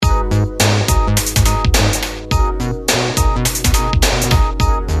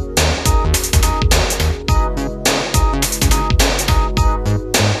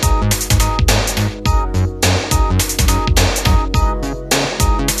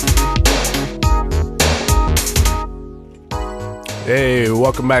Hey,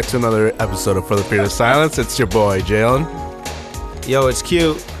 welcome back to another episode of For the Fear of Silence. It's your boy, Jalen. Yo, it's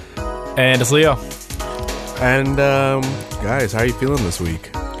cute. And it's Leo. And, guys, how are you feeling this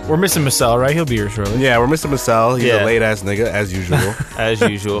week? We're missing Marcel, right? He'll be here shortly. Yeah, we're missing Marcel. He's a Yeah. late-ass nigga, as usual. As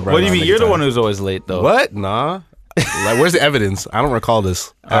usual. Right What do you on mean? You're the time. one who's always late, though. What? Nah. Like, where's the evidence? I don't recall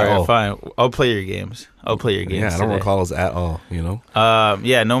this All at right, all. fine. I'll play your games. Yeah, I don't recall this at all, you know?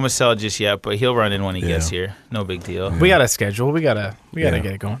 Yeah, no Marcel just yet, but he'll run in when he gets here. No big deal. We got a schedule. We gotta Yeah.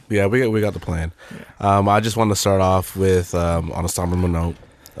 get it going. Yeah, we got the plan. I just want to start off with, on a somber note,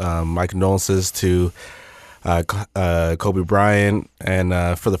 my condolences to Kobe Bryant,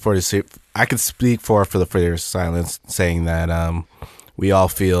 and for the 40th, I could speak for the Fear of Silence, saying that we all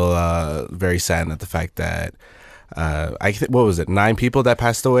feel very saddened at the fact that what was it? 9 people that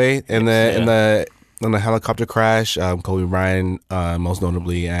passed away in the helicopter crash. Kobe Bryant, most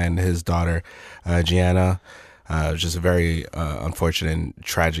notably, and his daughter Gianna. It was just a very unfortunate and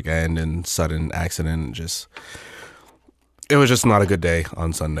tragic end and sudden accident. It was just not a good day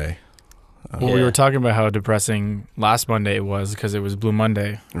on Sunday. Well, we were talking about how depressing last Monday it was because it was Blue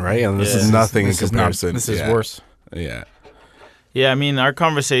Monday. Right? And this is nothing in This is comparison. this is worse. Yeah. Yeah, I mean, our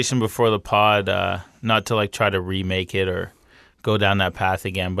conversation before the pod, not to like try to remake it or go down that path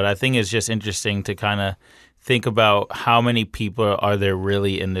again, but I think it's just interesting to kind of think about how many people are there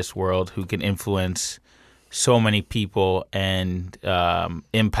really in this world who can influence so many people and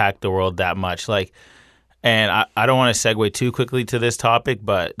impact the world that much. Like, and I don't want to segue too quickly to this topic,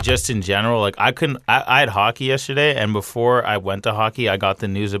 but just in general, like I had hockey yesterday, and before I went to hockey, I got the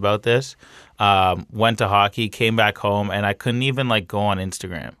news about this. Went to hockey, came back home, and I couldn't even like go on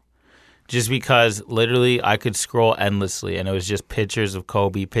Instagram. Just because literally I could scroll endlessly, and it was just pictures of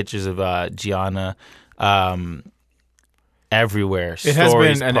Kobe, pictures of Gianna, everywhere. It has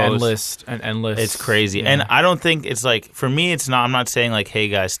Stories, been posts. an endless. It's crazy. Yeah. And I don't think it's like, for me, it's not, I'm not saying like, hey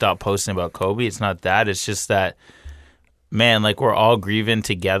guys, stop posting about Kobe. It's not that. It's just that, man, like we're all grieving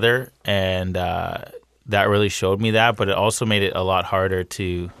together, and that really showed me that, but it also made it a lot harder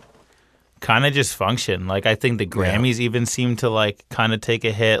to kind of just function. Like I think the Grammys even seemed to like kind of take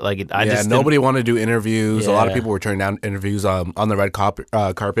a hit. Like Nobody wanted to do interviews. A lot of Yeah. people were turning down interviews on the red carpet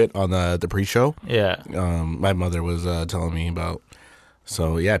on the pre-show. Yeah. My mother was telling me about.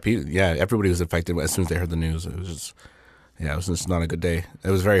 So everybody was affected as soon as they heard the news. It was just not a good day. It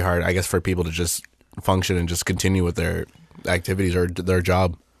was very hard, I guess, for people to just function and just continue with their activities or their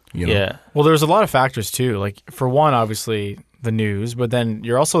job. You know? Yeah. Well, there's a lot of factors too. Like for one, obviously the news, but then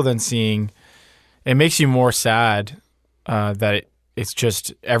you're also then seeing. It makes you more sad that it's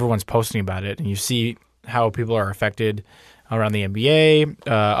just everyone's posting about it, and you see how people are affected around the NBA,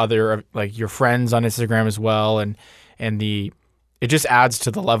 other like your friends on Instagram as well, and it just adds to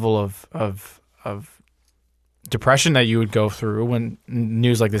the level of depression that you would go through when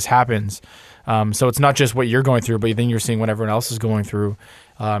news like this happens. So it's not just what you're going through, but then you're seeing what everyone else is going through.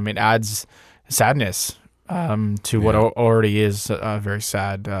 It adds sadness to what already is very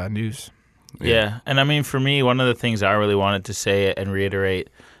sad news. Yeah. And I mean, for me, one of the things I really wanted to say and reiterate,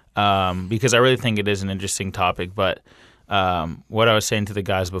 because I really think it is an interesting topic, but what I was saying to the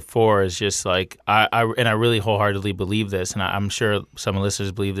guys before is just like, I really wholeheartedly believe this, and I'm sure some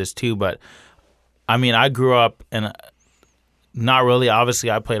listeners believe this too, but I mean, I grew up and not really, obviously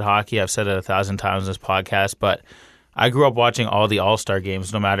I played hockey. I've said it 1,000 times in this podcast, but I grew up watching all the All-Star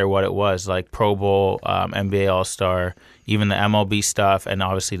games, no matter what it was, like Pro Bowl, NBA All-Star, even the MLB stuff, and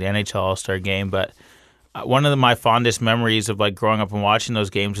obviously the NHL All-Star game. But one of my fondest memories of like growing up and watching those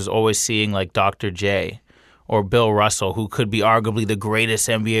games was always seeing like Dr. J or Bill Russell, who could be arguably the greatest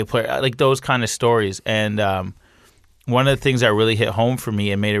NBA player, like those kind of stories. And one of the things that really hit home for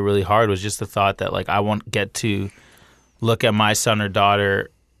me and made it really hard was just the thought that like I won't get to look at my son or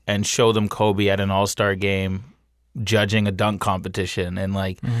daughter and show them Kobe at an All-Star game judging a dunk competition. And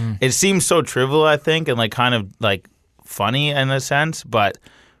like it seems so trivial, I think, and like kind of like funny in a sense, but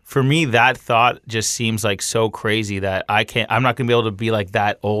for me that thought just seems like so crazy that I'm not gonna be able to be like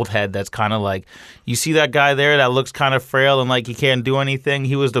that old head that's kind of like, you see that guy there that looks kind of frail and like he can't do anything.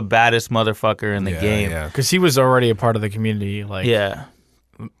 He was the baddest motherfucker in the game. Because he was already a part of the community, like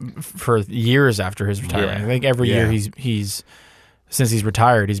for years after his retirement. Yeah. I think every year Yeah. he's since he's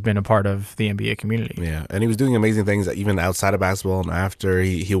retired, he's been a part of the NBA community. Yeah, and he was doing amazing things even outside of basketball. And after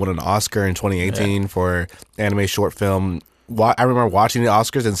he won an Oscar in 2018 for anime short film. I remember watching the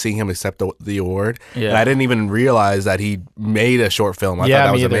Oscars and seeing him accept the award, and I didn't even realize that he made a short film. I thought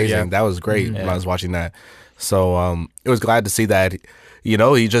that was amazing. Yeah. That was great when I was watching that. So it was glad to see that. You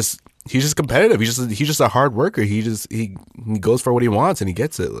know, he's just competitive. He's just a hard worker. He goes for what he wants and he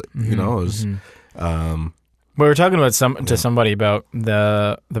gets it. You know, it was, We were talking about somebody about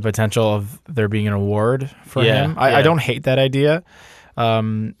the potential of there being an award for him. I don't hate that idea.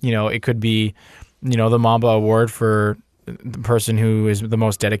 It could be, the Mamba Award for the person who is the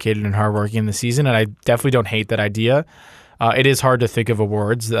most dedicated and hardworking in the season, and I definitely don't hate that idea. It is hard to think of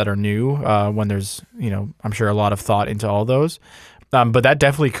awards that are new when there's, I'm sure a lot of thought into all those. But that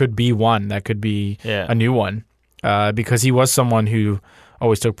definitely could be one. That could be a new one because he was someone who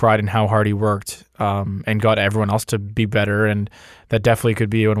always took pride in how hard he worked and got everyone else to be better, and that definitely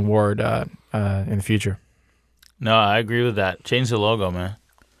could be an award in the future. No, I agree with that. Change the logo, man.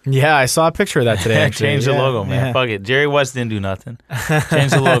 Yeah, I saw a picture of that today. Actually. Change the logo, man. Yeah. Fuck it. Jerry West didn't do nothing.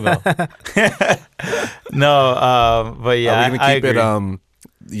 Change the logo. No, but yeah, are we gonna keep it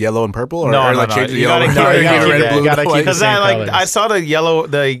yellow and purple, or no, change the you yellow and red, blue? Because I saw the yellow,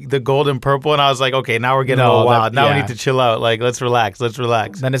 the gold and purple, and I was like, okay, now we're getting a little wild. Now we need to chill out. Like, let's relax.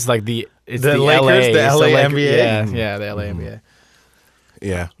 Then it's like the Lakers, LA, the LA NBA. Yeah, the LA NBA.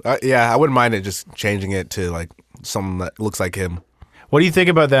 Yeah, I wouldn't mind it just changing it to like something that looks like him. What do you think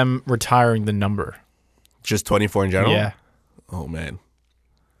about them retiring the number? Just 24 in general? Yeah. Oh, man.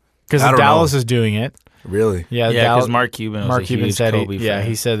 Because Dallas is doing it. Really? Yeah, because Mark Cuban said Kobe fan.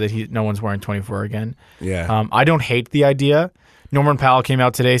 he said that no one's wearing 24 again. Yeah. I don't hate the idea. Norman Powell came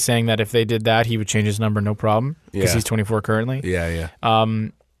out today saying that if they did that, he would change his number, no problem, because he's 24 currently. Yeah.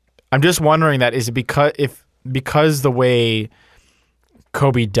 I'm just wondering that is it because the way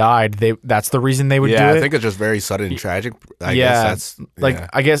Kobe died, that's the reason they would do it? Yeah, I think it's just very sudden and tragic. I guess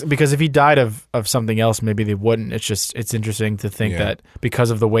because if he died of something else, maybe they wouldn't. It's interesting to think that because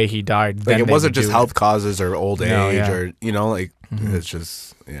of the way he died, like it wasn't just health causes or old age or it's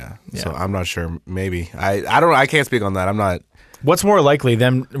just So I'm not sure. Maybe I can't speak on that. I'm not. What's more likely,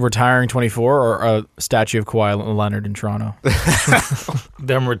 them retiring 24 or a statue of Kawhi Leonard in Toronto?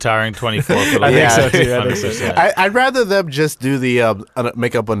 Them retiring 24. I think so too. I'd rather them just do the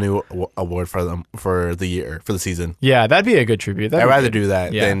make up a new award for them for the season. Yeah, that'd be a good tribute. I'd rather do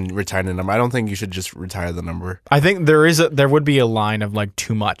that than retire the number. I don't think you should just retire the number. I think there would be a line of like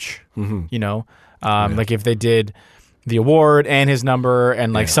too much. Like if they did the award and his number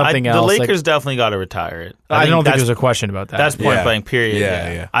and like something else. The Lakers definitely got to retire it. I don't think there's a question about that. That's point blank, period.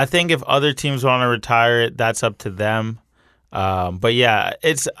 Yeah. I think if other teams want to retire it, that's up to them. But yeah,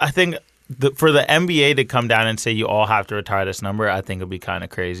 I think for the NBA to come down and say you all have to retire this number, I think would be kind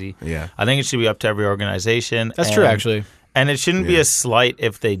of crazy. Yeah. I think it should be up to every organization. That's true, actually. And it shouldn't be a slight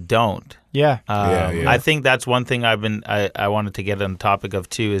if they don't. Yeah. I think that's one thing I wanted to get on the topic of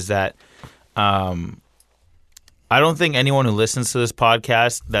too is that I don't think anyone who listens to this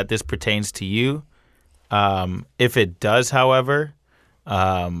podcast that this pertains to you. If it does, however,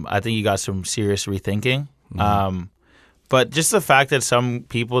 I think you got some serious rethinking. But just the fact that some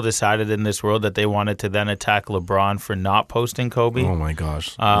people decided in this world that they wanted to then attack LeBron for not posting Kobe. Oh my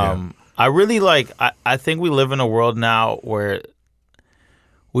gosh. I really I think we live in a world now where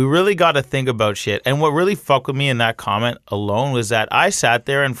we really got to think about shit. And what really fucked with me in that comment alone was that I sat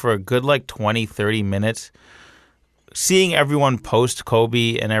there and for a good 20, 30 minutes seeing everyone post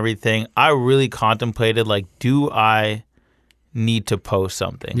Kobe and everything, I really contemplated do I need to post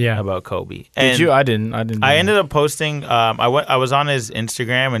something about Kobe? And did you? I didn't. I ended up posting. I was on his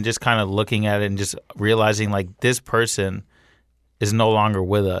Instagram and just kind of looking at it and just realizing this person is no longer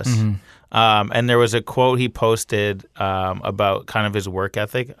with us. And there was a quote he posted about kind of his work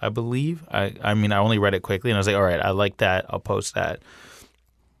ethic, I believe. I mean, I only read it quickly and I was like, all right, I like that. I'll post that.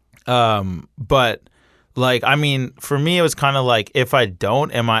 But I mean, for me, it was kind of if I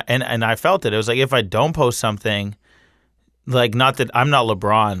don't, and I felt it. It was if I don't post something, not that I'm not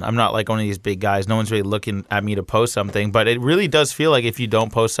LeBron, I'm not one of these big guys. No one's really looking at me to post something, but it really does feel if you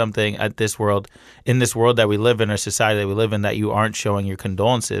don't post something in this world that we live in, or society that we live in, that you aren't showing your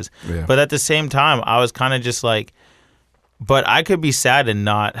condolences. Yeah. But at the same time, I was kind of just but I could be sad and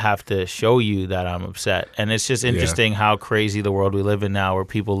not have to show you that I'm upset. And it's just interesting how crazy the world we live in now, where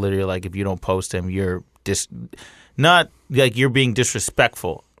people literally if you don't post him, you're not you're being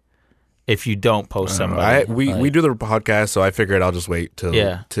disrespectful if you don't post somebody. We do the podcast, so I figured I'll just wait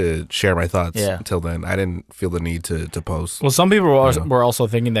to share my thoughts until then. I didn't feel the need to post. Well, some people were also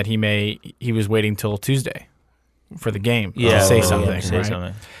thinking that he was waiting till Tuesday for the game to say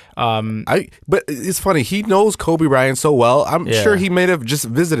something. But it's funny. He knows Kobe Bryant so well. I'm Yeah. sure he may have just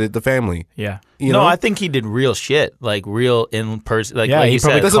visited the family. Yeah. You No, know? I think he did real shit, like real in person. Like, Yeah, like he you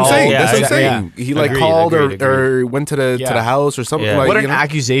probably said, That's what I'm called- saying. Yeah, That's what I'm exactly. saying. He like Agreed, called agreed. or went to the house or something. Yeah. Like, What an you know?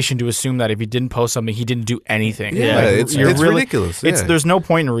 accusation to assume that if he didn't post something, he didn't do anything. Yeah, Like, it's you're ridiculous. It's Yeah. there's no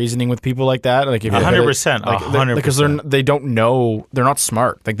point in reasoning with people like that. Like if you 100%, 100%. because they don't know, they're not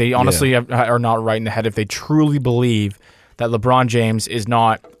smart. Like they honestly are not right in the head if they truly believe that LeBron James is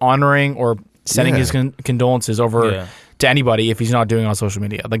not honoring or sending his condolences over to anybody if he's not doing it on social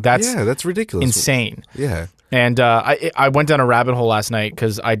media. Like that's that's ridiculous. insane. Yeah. And I went down a rabbit hole last night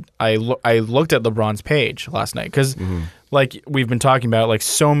because I looked at LeBron's page last night because like we've been talking about, like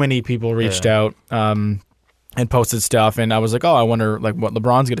so many people reached out and posted stuff, and I was like, oh, I wonder like what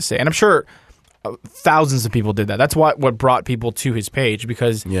LeBron's going to say, and I'm sure thousands of people did that. That's what brought people to his page,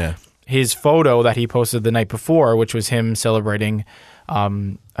 because his photo that he posted the night before, which was him celebrating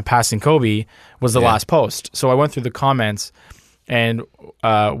a passing Kobe, was the last post. So I went through the comments. And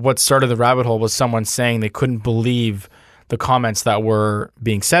what started the rabbit hole was someone saying they couldn't believe the comments that were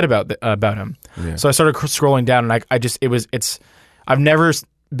being said about him. Yeah. So I started scrolling down, and I've never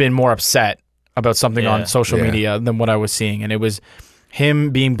been more upset about something on social media than what I was seeing, and it was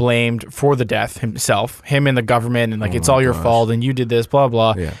him being blamed for the death himself, him and the government, and like it's all your fault, and you did this, blah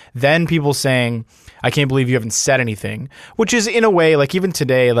blah. Yeah. Then people saying, "I can't believe you haven't said anything," which is in a way like even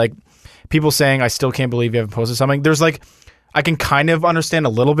today, like people saying, "I still can't believe you haven't posted something." There's like, I can kind of understand a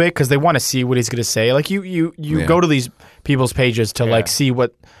little bit because they want to see what he's going to say. Like you go to these people's pages to like see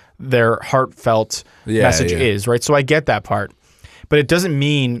what their heartfelt message is, right? So I get that part, but it doesn't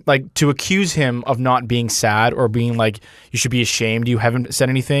mean like to accuse him of not being sad or being like you should be ashamed you haven't said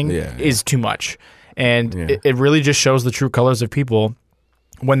anything is too much, and it really just shows the true colors of people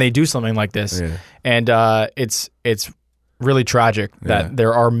when they do something like this, and it's really tragic that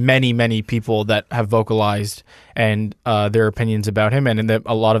there are many people that have vocalized and their opinions about him, and that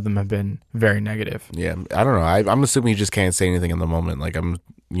a lot of them have been very negative. Yeah, I don't know. I'm assuming he just can't say anything in the moment. Like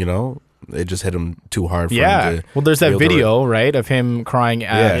it just hit him too hard for him to. Well, there's that video, right, of him crying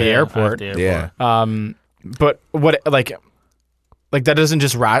at the airport. Yeah. But what like that doesn't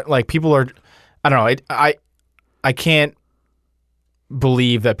just like people are. I don't know. I can't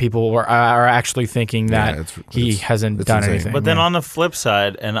believe that people are actually thinking that he hasn't done anything. But then on the flip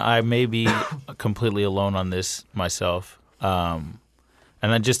side, and I may be completely alone on this myself, and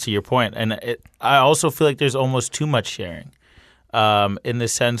then just to your point, and I also feel like there's almost too much sharing, in the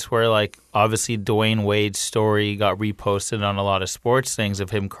sense where like obviously Dwayne Wade's story got reposted on a lot of sports things of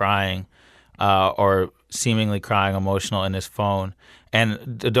him crying, or seemingly crying emotional in his phone.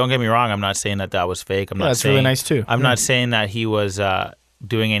 And don't get me wrong, I'm not saying that was fake. That's really nice too. I'm not saying that he was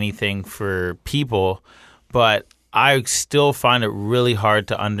doing anything for people, but I still find it really hard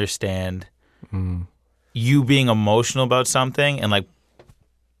to understand you being emotional about something and like,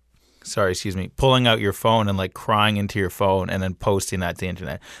 pulling out your phone and like crying into your phone and then posting that to the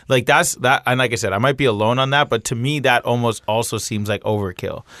internet. Like that's that. And like I said, I might be alone on that, but to me, that almost also seems like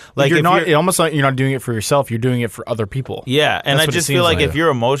overkill. Like it almost like you're not doing it for yourself. You're doing it for other people. Yeah. And I just feel like if you're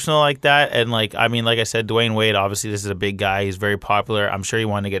emotional like that, and like, I mean, like I said, Dwayne Wade, obviously this is a big guy. He's very popular. I'm sure he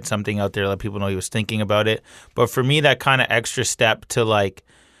wanted to get something out there, let people know he was thinking about it. But for me, that kind of extra step to like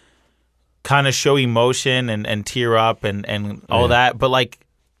kind of show emotion and tear up and all that, but like,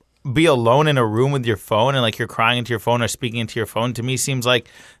 be alone in a room with your phone and like you're crying into your phone or speaking into your phone, to me seems like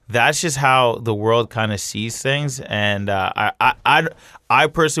that's just how the world kind of sees things. And I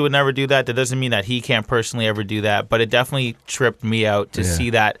personally would never do that. That doesn't mean that he can't personally ever do that, but it definitely tripped me out to see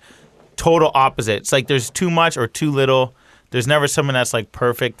that total opposite. It's like there's too much or too little. There's never something that's like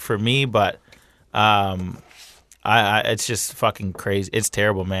perfect for me, but it's just fucking crazy. It's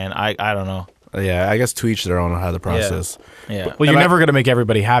terrible, man. I don't know. Yeah, I guess to each their own on how to process. Yeah. Well, you're never going to make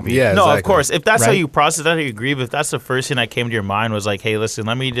everybody happy. Yeah, no, exactly. of course. If that's how you process that, I agree. But if that's the first thing that came to your mind was like, hey, listen,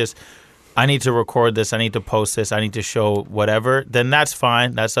 I need to record this. I need to post this. I need to show whatever. Then that's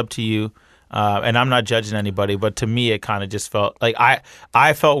fine. That's up to you. And I'm not judging anybody. But to me, it kind of just felt like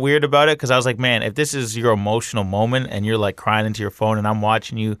I felt weird about it because I was like, man, if this is your emotional moment and you're like crying into your phone and I'm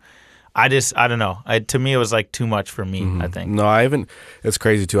watching you, I don't know. To me, it was like too much for me, I think. No, it's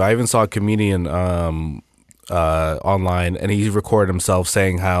crazy too. I even saw a comedian online, and he recorded himself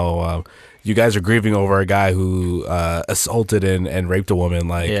saying how you guys are grieving over a guy who assaulted and raped a woman.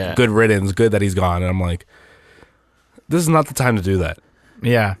 Like, good riddance, good that he's gone. And I'm like, this is not the time to do that.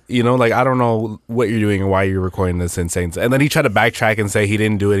 Yeah. You know, like, I don't know what you're doing and why you're recording this insane. And then he tried to backtrack and say he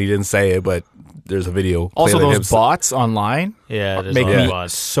didn't do it, he didn't say it, but there's a video. Also, those bots online make me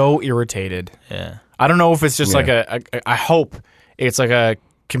so irritated. Yeah. I don't know if it's just like I hope it's like a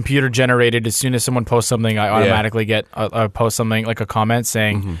computer generated. As soon as someone posts something, I automatically get a post something like a comment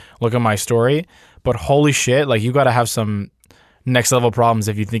saying, "Look at my story." But holy shit, like you got to have some next level problems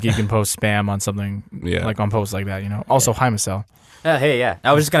if you think you can post spam on something like on posts like that. Also, hi Marcel. Hey, yeah.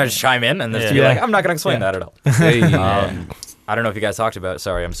 I was just gonna chime in and just be like, I'm not gonna explain that at all. Hey. I don't know if you guys talked about.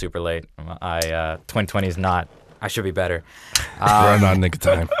 Sorry, I'm super late. 2020 is not. I should be better. Run on nick of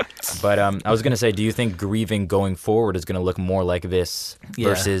time. But I was going to say, do you think grieving going forward is going to look more like this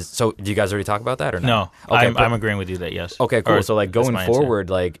versus... So, do you guys already talk about that or not? No, Okay, I'm agreeing with you that yes. Okay, cool. Or So, like, that's going my answer. forward,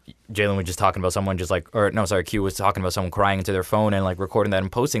 like, Jalen was just talking about someone just like... Or, no, sorry, Q was talking about someone crying into their phone and, like, recording that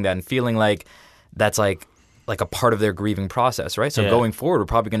and posting that and feeling like that's, like a part of their grieving process, right? So, going forward, we're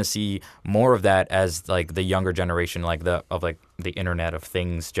probably going to see more of that as, like, the younger generation, like, the Internet of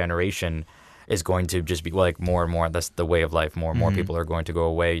Things generation is going to just be like more and more. That's the way of life. More and more people are going to go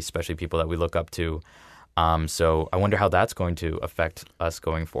away, especially people that we look up to. So I wonder how that's going to affect us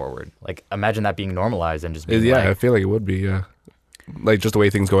going forward. Like, imagine that being normalized and just being I feel like it would be. Yeah, like just the way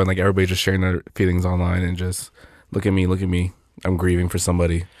things go, and like everybody just sharing their feelings online and just look at me. I'm grieving for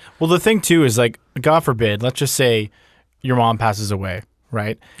somebody. Well, the thing too is like, God forbid, let's just say your mom passes away.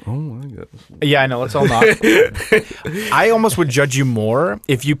 Right? Oh my god. Yeah, I know. Let's all not. I almost would judge you more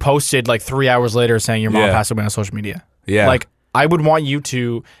if you posted like 3 hours later saying your mom passed away on social media. Yeah. Like, I would want you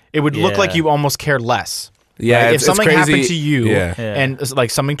to. It would look like you almost cared less. Yeah, Like, if something it's crazy. happened to you and like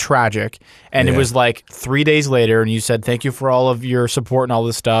something tragic, and it was like 3 days later, and you said thank you for all of your support and all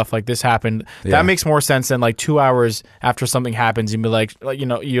this stuff, like this happened, that makes more sense than like 2 hours after something happens, you'd be like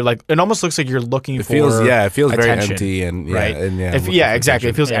you're like, it almost looks like you're looking for. It feels very attention, empty and right? Exactly.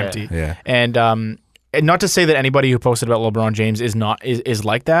 It feels empty. Yeah. And not to say that anybody who posted about LeBron James is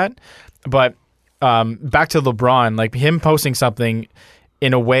like that, but back to LeBron, like him posting something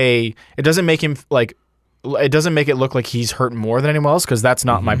in a way, it doesn't make him like. It doesn't make it look like he's hurt more than anyone else, because that's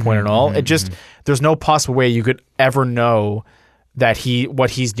not my point at all. It just, there's no possible way you could ever know that what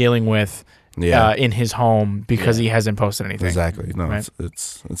he's dealing with in his home because he hasn't posted anything. Exactly. No, right?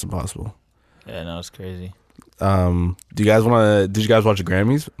 it's impossible. Yeah, no, it's crazy. Did you guys watch the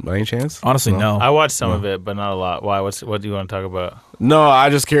Grammys by any chance? Honestly, no. I watched some of it, but not a lot. Why? What do you want to talk about? No,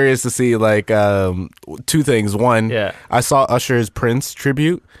 I'm just curious to see like two things. One, I saw Usher's Prince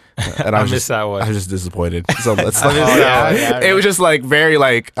tribute. And I missed that one. I was just disappointed. So let's it was just like very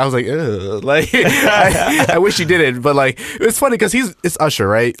like I was like, ugh. Like I wish he did it, but like it's funny because it's Usher,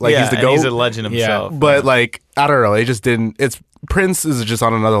 right? Like he's the GOAT. He's a legend himself. But like I don't know, it just didn't. Prince is just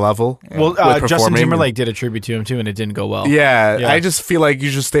on another level. Well, Justin Timberlake did a tribute to him too, and it didn't go well. Yeah, I just feel like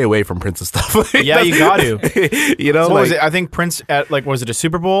you should stay away from Prince's stuff. Like, yeah, you got to. You know, so like, was it? I think Prince at like, was it a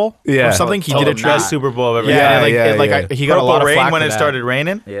Super Bowl or something? He did a best Super Bowl I've ever he got a lot of rain flack when for it that. started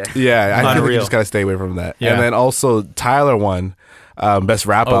raining. Yeah, I think you just gotta stay away from that. Yeah. And then also Tyler won best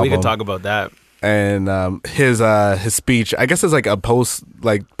rap album. We could talk about that. And his speech, I guess, is like a post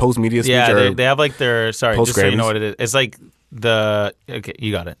media speech. Yeah, they have like their just so you know Grammys. what it is. It's like okay,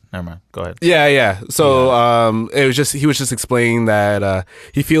 you got it. Never mind. Go ahead. Yeah. So it was just he was just explaining that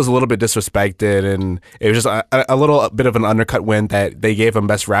he feels a little bit disrespected, and it was just a little bit of an undercut win that they gave him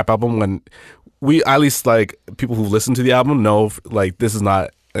best rap album when we, at least like people who listen to the album, know like this is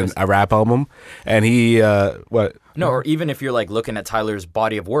not a rap album, and he what. No, or even if you're like looking at Tyler's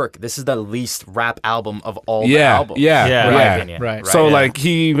body of work, this is the least rap album of all the albums. Yeah, in my opinion. Right. So like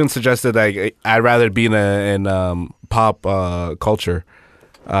he even suggested like I'd rather be in pop culture.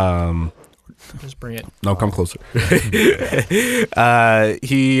 Just bring it. No, come closer.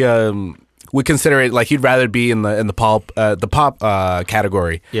 He would consider it like he'd rather be in the pop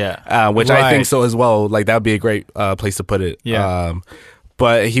category. Yeah. Which I think so as well. Like that would be a great place to put it. Yeah.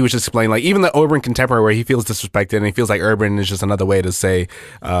 But he was just explaining, like, even the urban contemporary where he feels disrespected and he feels like urban is just another way to say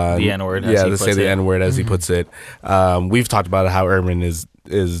the N-word. Yeah, to say the N-word as he puts it. We've talked about how urban is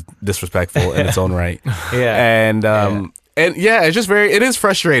disrespectful in its own right. And it's just it is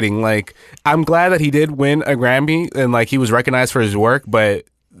frustrating. Like, I'm glad that he did win a Grammy and like he was recognized for his work, but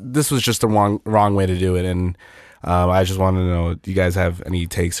this was just the wrong way to do it. And I just wanted to know, do you guys have any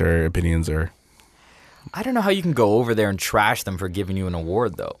takes or opinions or? I don't know how you can go over there and trash them for giving you an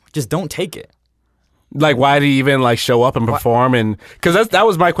award, though. Just don't take it. Like, why did he even like show up and perform? And because that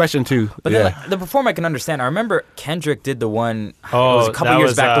was my question too. But then, like, the perform I can understand. I remember Kendrick did the one. It was a couple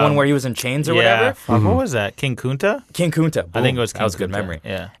years back, the one where he was in chains or whatever. What was that? King Kunta? King Kunta. I think it was. That was a good memory.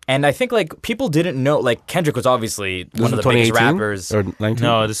 Yeah. And I think like people didn't know. Like Kendrick was obviously one of the biggest rappers. Or 19?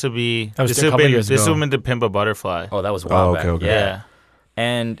 No, this would be. That was This a would couple been. years This ago. would have been to Pimp a Butterfly. Oh, that was wild. okay. Yeah.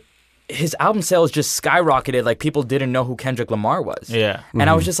 And his album sales just skyrocketed. Like, people didn't know who Kendrick Lamar was. Yeah. And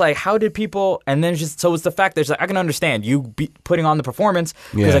I was just like, how did people? And then so it's the fact that it's like, I can understand you putting on the performance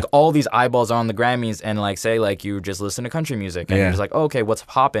because like all these eyeballs are on the Grammys, and like say like you just listen to country music and you're just like, oh, okay, what's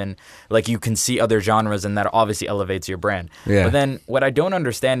poppin'? Like you can see other genres, and that obviously elevates your brand. Yeah. But then what I don't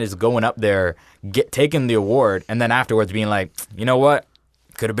understand is going up there, taking the award, and then afterwards being like, you know what?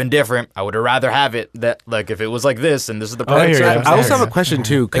 Could have been different. I would have rather have it that like if it was like this and this is the price. I also have a question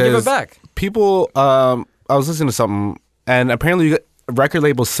too, Give it because back. people. I was listening to something, and apparently record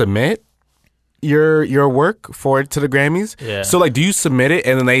labels submit your work for it to the Grammys. Yeah. So like, do you submit it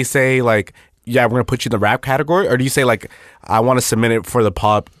and then they say like, yeah, we're gonna put you in the rap category, or do you say like, I want to submit it for the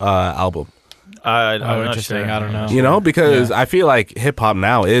pop album? I'm not interesting. sure. I don't know. You know, because I feel like hip hop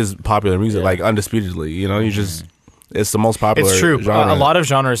now is popular music, like undisputedly. You know, you just. It's the most popular. It's true. genre. A lot of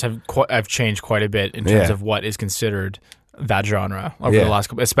genres have changed quite a bit in terms Yeah. of what is considered that genre over Yeah. the last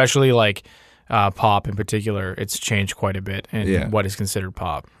couple, especially like pop in particular. It's changed quite a bit in what is considered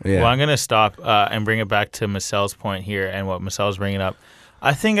pop. Yeah. Well, I'm going to stop and bring it back to Marcel's point here and what Marcel's bringing up.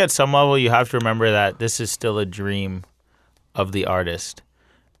 I think at some level you have to remember that this is still a dream of the artist.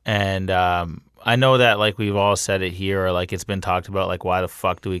 And I know that like we've all said it here, or like it's been talked about, like why the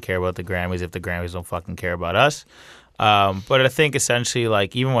fuck do we care about the Grammys if the Grammys don't fucking care about us? But I think essentially,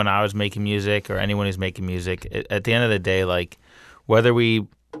 like, even when I was making music or anyone who's making music, at the end of the day, like, whether we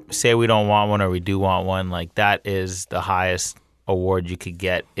say we don't want one or we do want one, like, that is the highest award you could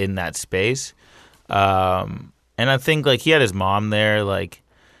get in that space. And I think, like, he had his mom there. Like,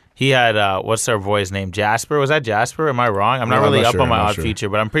 he had, what's our boy's name? Jasper? Was that Jasper? Am I wrong? I'm not really up on my Odd Future,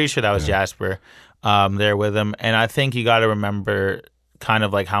 but I'm pretty sure that was Jasper there with him. And I think you got to remember kind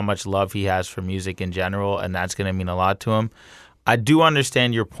of like how much love he has for music in general, and that's going to mean a lot to him. I do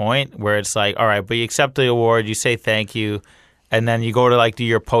understand your point where it's like, all right, but you accept the award, you say thank you, and then you go to like do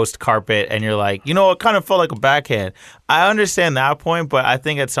your post carpet and you're like, you know, it kind of felt like a backhand. I understand that point, but I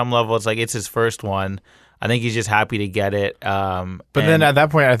think at some level it's like it's his first one. I think he's just happy to get it. But then at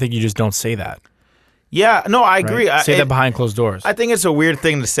that point, I think you just don't say that. Yeah, no, I agree. Right? Say that behind closed doors. I think it's a weird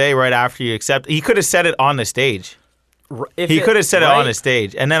thing to say right after you accept. He could have said it on the stage. He could have said it on the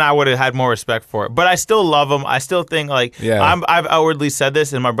stage, and then I would have had more respect for it. But I still love him. I still think, like, I've outwardly said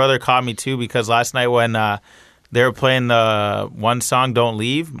this, and my brother caught me, too, because last night when they were playing the one song, Don't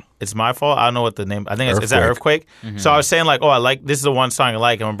Leave, It's My Fault. I don't know what the name, I think it's that Earthquake? Mm-hmm. So I was saying, like, oh, this is the one song I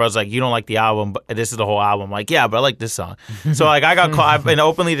like, and my brother's like, you don't like the album, but this is the whole album. I'm like, yeah, but I like this song. So, like, I got caught, I've been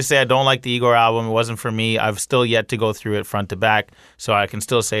openly to say I don't like the Igor album. It wasn't for me. I've still yet to go through it front to back, so I can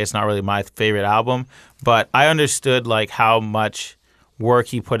still say it's not really my favorite album. But I understood, like, how much work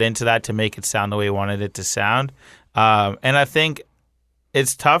he put into that to make it sound the way he wanted it to sound. And I think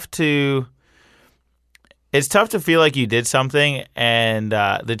it's tough to feel like you did something and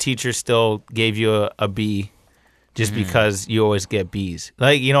the teacher still gave you a B just because you always get Bs.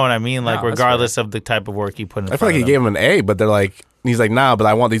 Like, you know what I mean? Like, regardless of the type of work you put in. I feel like he gave him an A, but they're like, he's like, nah, but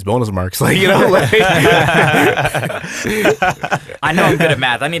I want these bonus marks. Like, you know, like, I know I'm good at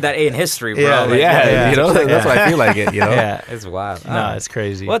math. I need that A in history, bro. Yeah, you know, that's why I feel like it, you know? Yeah. It's wild. No, it's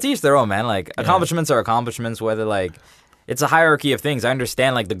crazy. Well, to each their own, man. Like, accomplishments are accomplishments, whether, like, it's a hierarchy of things. I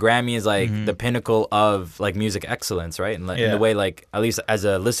understand, like, the Grammy is, like, the pinnacle of, like, music excellence, right? And, like, in the way, like, at least as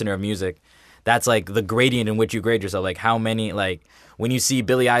a listener of music, that's, like, the gradient in which you grade yourself. Like, how many, like, when you see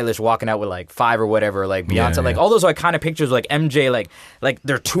Billie Eilish walking out with, like, 5 or whatever, like, Beyonce, like, all those are kind of pictures, like, MJ, like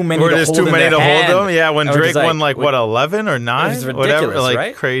there are too many to hold in their hand. Hold them? Yeah, when and Drake won, like, what, 11 or 9? It's ridiculous, whatever, like,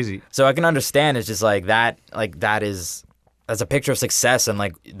 right? crazy. So I can understand it's just, like, that is... That's a picture of success, and,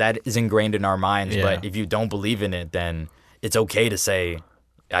 like, that is ingrained in our minds. Yeah. But if you don't believe in it, then it's okay to say,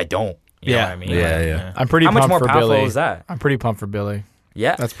 I don't. You know what I mean? Yeah. I'm pretty How much pumped more for powerful Billy. is that? I'm pretty pumped for Billy.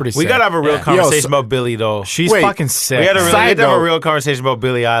 Yeah. That's pretty sick. We got to have a real conversation about Billie, though. She's Wait, fucking sick. We got to Side have a note. real conversation about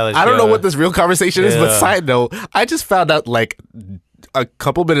Billie Eilish. I don't know what this real conversation is, but side note, I just found out like a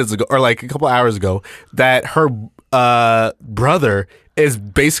couple minutes ago, or like a couple hours ago, that her brother is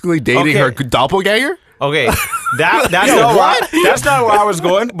basically dating her doppelganger. Okay, that's not where I was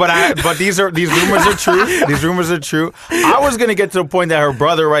going. But these rumors are true. These rumors are true. I was gonna get to the point that her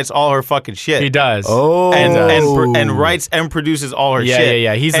brother writes all her fucking shit. He does. Oh, and writes and produces all her shit.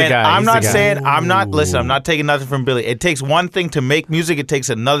 Yeah. He's the guy. I'm He's not the guy. saying I'm not taking nothing from Billy. It takes one thing to make music. It takes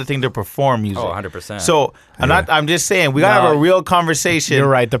another thing to perform music. Oh, 100%. So I'm just saying we gotta have a real conversation. You're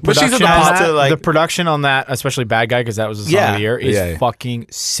right. The But she's production, in the on pop- that, the production on that, especially Bad Guy, because that was the song of the year, is fucking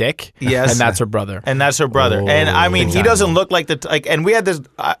sick. Yes. And that's her brother. And that's her brother. And I mean, he doesn't look like and we had this,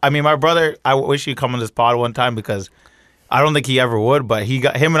 I mean, my brother, I wish he'd come on this pod one time because I don't think he ever would, but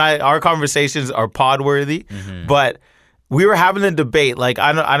him and I, our conversations are pod worthy. Mm-hmm. But we were having a debate. Like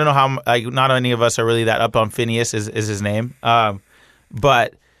I don't know how like not any of us are really that up on Phineas is his name.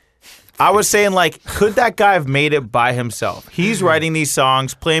 But I was saying like, could that guy have made it by himself? He's writing these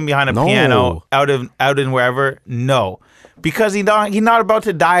songs, playing behind a piano out in wherever. No. Because he's not about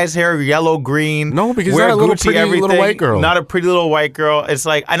to dye his hair yellow, green. No, because wear he's not a little Gucci, pretty everything, little white girl. Not a pretty little white girl. It's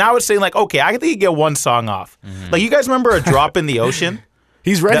like, and I was saying like, okay, I think he could get one song off. Like you guys remember A Drop in the Ocean?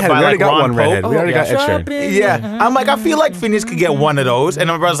 He's redheaded. by, We already like, got Ron one redhead. Pope. We already got Ed Sheeran. Yeah. I'm like, I feel like Phineas could get one of those. And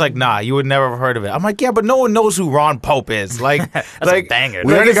my brother's like, nah, you would never have heard of it. I'm like, yeah, but no one knows who Ron Pope is. Like, That's like a banger.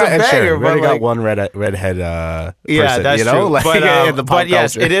 We already it's got a Ed banger, Sheeran. We but, already like- got one redhead Yeah, person, that's you know? true. Like, But, in the pop but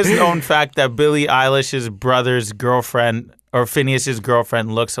yes, culture. it is known fact that Billie Eilish's brother's girlfriend or Phineas's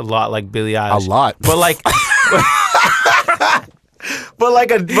girlfriend looks a lot like Billie Eilish. A lot. But like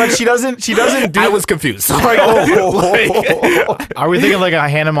but she doesn't do I was confused. Are we thinking like a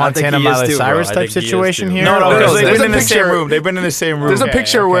Hannah Montana, he is Miley too, bro. Cyrus I type think he is situation too. here? No, Or because is they've it- been in the same picture- room. They've been in the same room. There's a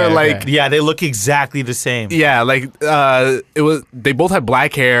picture where okay. like Yeah, they look exactly the same. yeah, like it was they both had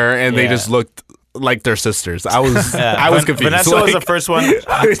black hair and they Yeah. just looked like their sisters. I was Yeah. I was confused. Vanessa was the Like- first one.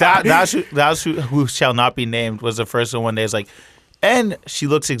 That's who shall not be named was the first one. One day, it's like, and she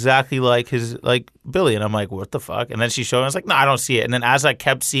looks exactly like Billy, and I'm like, what the fuck? And then she showed me. I was like, no, I don't see it. And then as I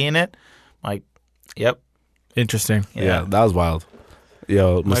kept seeing it, I'm like, yep, Interesting. yeah, that was wild.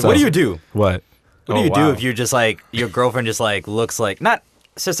 Yo, Like, Marcel, what do you do? What? What do Oh, you do wow. if you're just like your girlfriend just like looks like not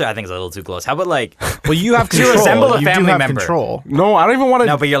sister? I think is a little too close. How about like Well, you have You control. resemble a You family do have member. control. No, I don't even want to.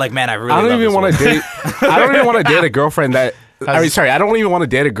 no? But you're like, man, I really. I don't love even want to date. I don't even want to date a girlfriend that. I mean, sorry, I don't even want to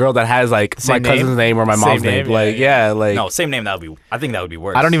date a girl that has like my Same name? cousin's name or my Same mom's name? name. Like, yeah, like No, same name. That would be. I think that would be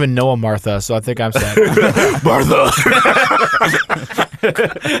worse. I don't even know a Martha, so I think I'm sad. Martha.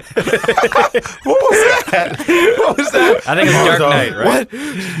 what was that? I think it's Dark Knight, right? What?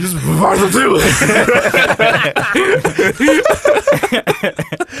 This is Martha too.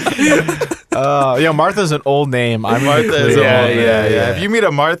 Yeah, Martha's an old name. I'm Martha is Yeah, old, man. yeah. If you meet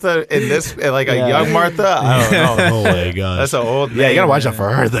a Martha in this, like a Yeah. young Martha, I don't know. Oh my god. That's an old. Yeah, you name, gotta watch man. out for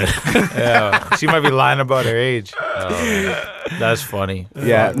her then. Yeah, she might be lying about her age. That's funny.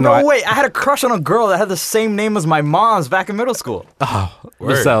 Yeah, No, wait. I had a crush on a girl that had the same name as my mom's back in middle school.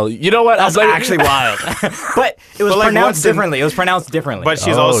 Marcel, you know what? That's actually wild. But it was But, like, pronounced what's the- differently. It was pronounced differently. But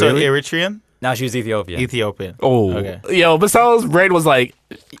she's Oh, also really? Eritrean, now she was Ethiopian. Ethiopian. Oh, Okay. yo, Marcel's brain was like,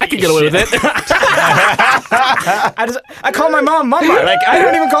 I can get away with it. I call my mom Mama. Like I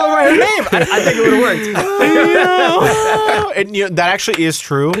don't even call her by her name. I think it would have worked. and that actually is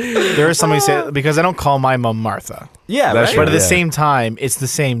true. There is something to say because I don't call my mom Martha, Yeah, That's right? but at the Yeah. same time, it's the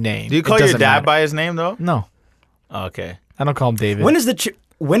same name. Do you call It your doesn't dad matter. by his name though? No, Okay. I don't call him David. When is how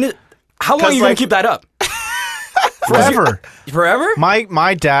long are 'Cause, you gonna like- keep that up? forever? Forever?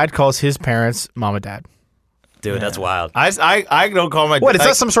 My dad calls his parents mom and dad. Dude, that's wild. I don't call my What? It's like,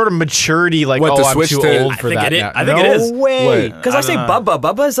 not some sort of maturity like What, to I'm switch too to- old for think that. it is. now. I think no it is. way. What? Because I say don't know. Bubba.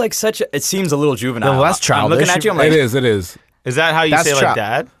 Bubba is like it seems a little juvenile. Well, that's I'm looking childish. at you, I'm like, It is. It is. Is that how you That's say like trap.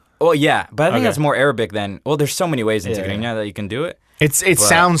 dad? well, yeah. But I think Okay. that's more Arabic than, well, there's so many ways in Yeah. Tigrinya that you can do it. It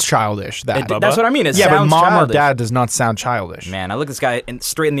sounds childish. That That's what I mean. It yeah, but sounds mom childish. or dad does not sound childish. Man, I look this guy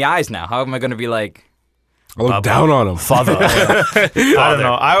straight in the eyes now. How am I going to be like, I look down on him. Father. I don't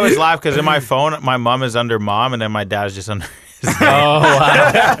know. I always laugh because in my phone, my mom is under mom, and then my dad is just under.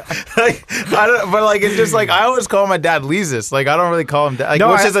 Like, I don't, but like it's just like I always call my dad Leesus. Like I don't really call him dad, like,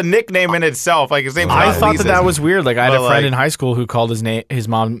 No, which I- is a nickname in itself. Like his name's I not thought Leesus. that was weird. Like I had But, a friend like- in high school who called his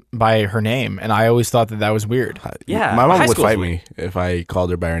mom by her name, and I always thought that was weird. yeah. My mom high would school's fight weird. me if I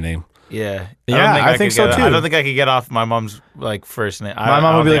called her by her name. Yeah, Yeah, I could think so, get- too. I don't think I could get off my mom's like first name. My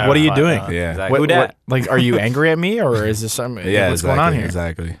mom would be like, "What are you doing?" Yeah. Exactly. Who dat? Like, are you angry at me, or is this something? Yeah, what's exactly, going on here?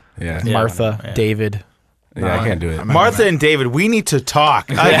 Exactly. Yeah. Yeah. Martha, Yeah. David. Yeah, I can't do it. Martha and David, we need to talk.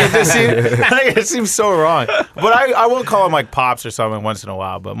 Like, it seems so wrong. But I will call him like pops or something once in a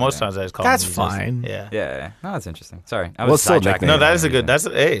while. But most times I just call That's him Leesus. fine. Yeah. Yeah. No, that's interesting. Sorry. I Well, was it's still a sidetracked. nickname. No, that is a good.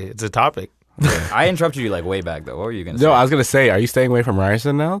 Hey, it's a topic. I interrupted you like way back though. What were you going to say? No, I was gonna say, are you staying away from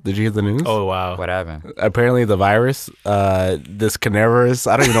Ryerson now? Did you hear the news? Oh wow. What happened? Apparently, the virus, this canavirus,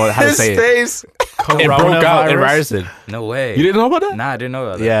 I don't even know how to His say it. face. It broke out in Coronavirus? Ryerson. No way. You didn't know about that? Nah, I didn't know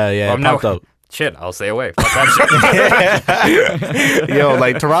about that. Yeah, yeah, Well, it no- popped up. Shit, I'll stay away. Fuck that shit. Yo,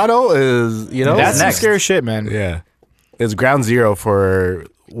 like Toronto is, you know, That's some next? scary shit, man. yeah, it's ground zero for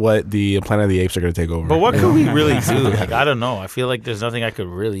what the Planet of the Apes are gonna take over. But what could we really do? Like I don't know. I feel like there's nothing I could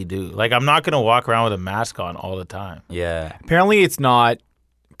really do. Like I'm not gonna walk around with a mask on all the time. Yeah. Apparently, it's not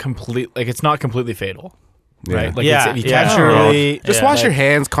it's not completely fatal, Yeah. right? Like Yeah, if you yeah. catch I don't know. early, Just Yeah. wash your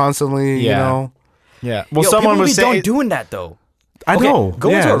hands constantly. You Yeah. know, yeah. Well, Yo, someone people was be saying, doing that though. I know. Go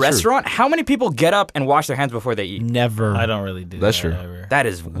Yeah, into a true. restaurant. How many people get up and wash their hands before they eat? Never. I don't really do That's that true. ever. That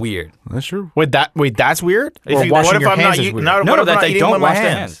is weird. That's true. Wait, that's weird? If Or you, washing what if your I'm hands not is eating? weird? No, No, what if that I'm not they eating don't with my wash their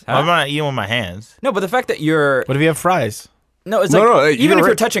hands? hands, huh? I'm not eating with my hands. No, but the fact that you're What if you have fries? no, it's No, like no, even you're if you're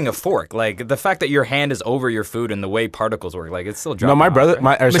right. touching a fork, like the fact that your hand is over your food and the way particles work, like it's still dropping. No, my off, brother, right?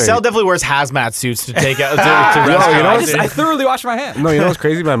 my or, sorry. Michelle definitely wears hazmat suits to take out to Yo, restaurants. I thoroughly wash my hands. No, you know what's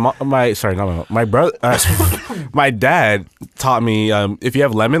crazy? My brother, my dad taught me if you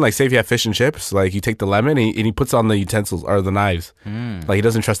have lemon, like say if you have fish and chips, like you take the lemon and he puts on the utensils or the knives. Like he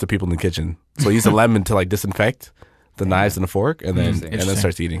doesn't trust the people in the kitchen, so he uses the lemon to like disinfect the knives and the fork, and then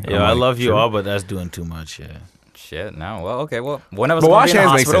starts eating. Yo, I'm I like, love you sure. all, but that's doing too much. Yeah. Shit, no. Well, okay. Well, one of us But will wash be in the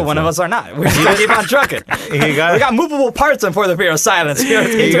hands makes hospital, sense, one of though. us are not. We're just gonna keep on trucking. You got We got movable parts for the period of silence. Here,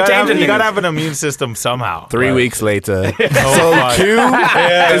 it's you gotta interchanging. have an immune system somehow. 3 weeks later, Oh, my. Q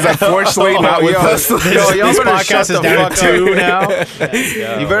is unfortunately not with us. Yo, y'all This better shut podcast is the down fuck to 2 now.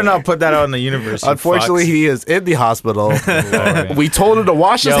 up. You better not put that out in the universe. you Unfortunately, fucks. he is in the hospital. We told him to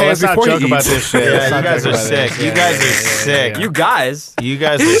wash his Yo, hands let's not before he joke about eats. this shit. Yeah, Let's you not guys joke are about sick. this. You Yeah, guys yeah, are yeah, sick. yeah. You guys. You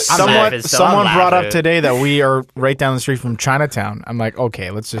guys are Someone sick. brought up today that we are right down the street from Chinatown. I'm like, okay,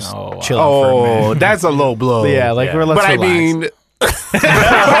 let's just Oh, wow. chill out for a Oh, minute. that's a low blow. Yeah, like let's but I relax. mean,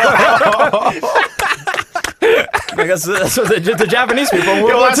 I guess that's what the Japanese people in World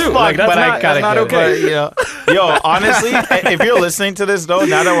Yo, War that's II. fucked, Like, that's but I not, gotta that's not get it. okay. Yo, honestly, if you're listening to this though,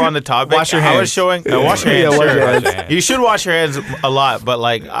 now that we're on the topic, Wash your I was hands. showing. Wash your hands. wash sure. your hands. You should wash your hands a lot, but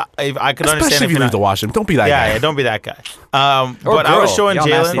like I could understand especially if you you're leave to not. wash him. Don't be that Yeah, guy. yeah, don't be that guy. Or But I was girl. showing Y'all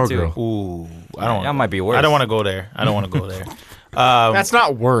nasty Jalen. too. Ooh, I don't. Y'all might be worse. I don't want to go there. I don't want to go there. That's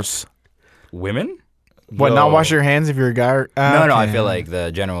not worse. Women? What, Yo. not wash your hands if you're a guy? No, I Okay. feel like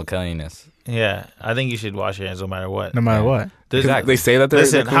the general cleanliness. Yeah, I think you should wash your hands no matter what. No matter what. They say that they're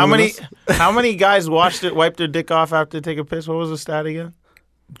Listen, they're how clean many with us? how many guys wiped their dick off after they take a piss? What was the stat again?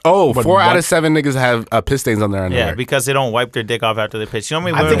 Oh, But 4 out what- of 7 niggas have piss stains on their underwear. Yeah, because they don't wipe their dick off after they piss. You know how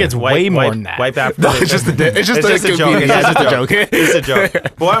many I think women it's way more than that. Wipe after No, they it's just a piss? it's just It's just a joke. convenience. It's It's just a joke. It's a joke.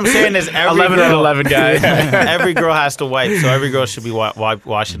 But what I'm saying is every 11 girl, and 11 guy. every girl has to wipe, so every girl should be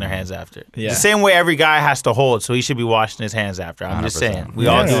washing their hands after. Yeah. The same way every guy has to hold, so he should be washing his hands after. I'm just 100%. saying. We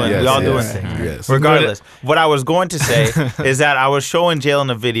all Yes, doing yes, we all yes, doing things. yes. Regardless, what I was going to say is that I was showing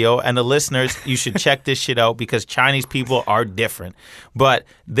Jalen a video, and the listeners, you should check this shit out because Chinese people are different. But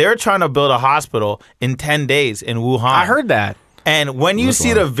they're trying to build a hospital in 10 days in Wuhan. I heard that. And when you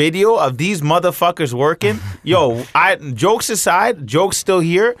see the video of these motherfuckers working, yo, jokes aside, jokes still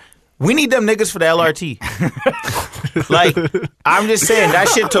here. We need them niggas for the LRT. Like, I'm just saying that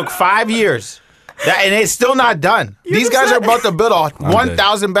shit took 5 years. And it's still not done. These guys are about to build a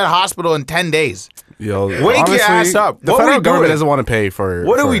 1,000 bed hospital in 10 days. Yo, Wake your honestly, ass up. The What federal we government doing? doesn't want to pay for.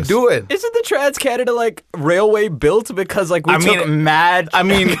 What are we us. doing? Isn't the Trans Canada like railway built because like we I mean- took mad I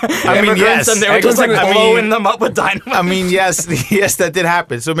mean, immigrants yes. and they were just like I mean- blowing them up with dynamite? I mean, yes, that did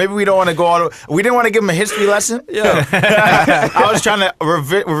happen. So maybe we don't want to go all. We didn't want to give them a history lesson. Yeah. I was trying to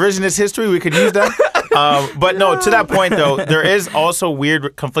revisionist history. We could use that. But no, to that point though, there is also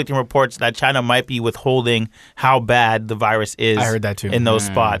weird conflicting reports that China might be withholding how bad the virus is. I heard that too. In those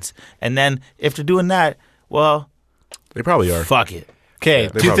spots, and then if they're doing that, well, They probably are. fuck it. Okay,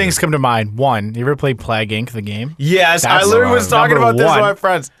 they two probably things come to mind. One, you ever play Plague Inc., the game? Yes, That's I literally was talking number about this with one. my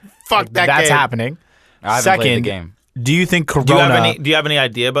friends. Fuck that That's game. happening. I haven't Second, played the game. do you think Corona... Do you have any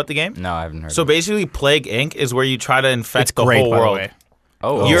idea about the game? No, I haven't heard. So of it. basically, Plague Inc. is where you try to infect it's the great, whole by the world. way.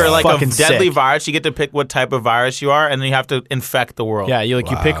 Oh, You're like a fucking deadly sick. virus. You get to pick what type of virus you are, and then you have to infect the world. Yeah, you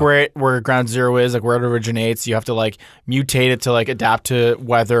pick where ground zero is, like where it originates. You have to like mutate it to like adapt to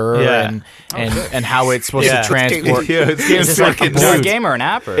weather Yeah. and how it's supposed Yeah. to transport. It's is this like a fucking board nuts. game or an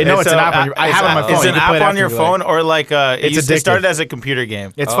app? Or? No, it's an app. I have it on my phone. It's You an can play app it on your after you like. phone, or like It's it started addictive. as a computer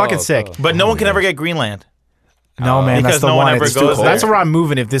game. It's Oh, fucking sick. cool. But no one can ever get Greenland. No, man, Because that's the no one one. ever It's goes too That's there. where I'm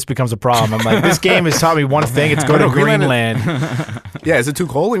moving if this becomes a problem. I'm like, this game has taught me one thing. It's go to No, Greenland- Greenland. Yeah, is it too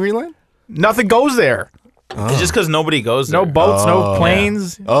cold in Greenland? Nothing goes there. It's just because nobody goes there. No boats, no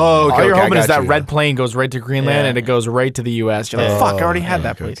planes. Oh, okay. All you're okay, I hoping is got that you. red plane goes right to Greenland Yeah. and it goes right to the U.S. You're like, fuck, I already had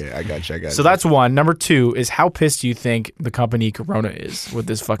that place. Okay, I got you. So that's one. Number two is how pissed do you think the company Corona is with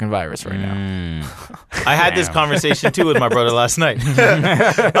this fucking virus right now? I had this conversation too with my brother last night.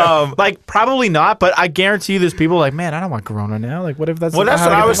 Like, probably not, but I guarantee you there's people like, man, I don't want Corona now. Like, what if that's Well, that's how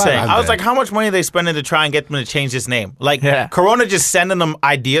what to I get was the saying. virus? I was like, how much money are they spending to try and get them to change this name? Like, Yeah. Corona just sending them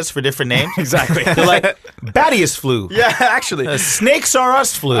ideas for different names. Exactly. They're like, Battius flu. Yeah, actually. Snakes are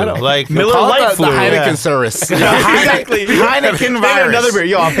us flu. Like Miller Call it Lite the flu. Heineken Yeah. Cirrus. Heineken, Heineken Name virus. another beer.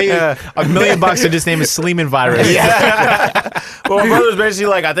 Yo, I'll pay you $1 million to just name it Sleeman virus. Well, my brother's basically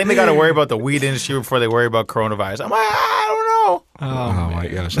like, I think they got to worry about the weed industry before they worry about coronavirus. I'm like, I don't know. no. Oh my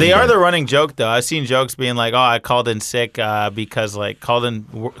gosh. They are the running joke, though. I've seen jokes being like, "Oh, I called in sick because like called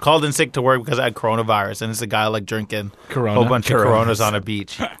in sick to work because I had coronavirus," and it's a guy like drinking a whole bunch of Coronas on a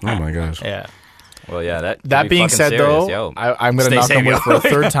beach. Oh my gosh. Yeah. Well, yeah. That being said, serious, though, yo. I'm going to Stay knock safe, on wood yo. for a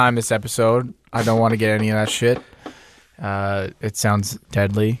third time this episode. I don't want to get any of that shit. It sounds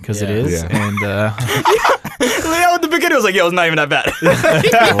deadly because it Yeah. is. Yeah. And Leo at the beginning was like, "Yo, it's not even that bad."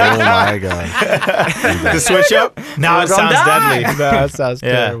 Oh my god. The switch up. Now it sounds deadly. that sounds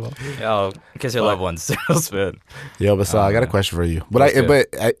Yeah. terrible. Yo, kiss your loved ones. Spin. Yo, but I got a question for you. But Let's do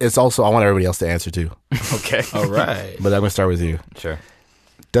it. it's also I want everybody else to answer too. Okay. All right. But I'm gonna start with you. Sure.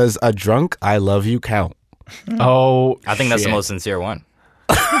 Does a drunk "I love you" count? Oh, I think that's the shit. most sincere one.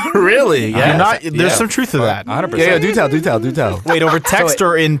 Really? You're not, there's some truth to that. 100%. Yeah, do tell. Wait, over text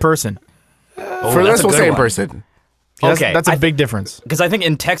or in person? For that's this, a we'll good say in one. person. Okay, That's a big difference. Because I think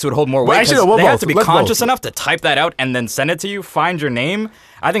in text would hold more Well, weight. actually, 'cause no, we'll they have both. to be Let's conscious both. enough to type that out and then send it to you, find your name.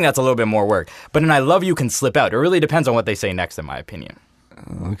 I think that's a little bit more work. But an "I love you" can slip out. It really depends on what they say next, in my opinion.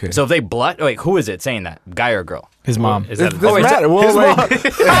 Okay. So if they wait, who is it saying that? Guy or girl? His mom. Is that Doesn't wait, matter. Well, his like-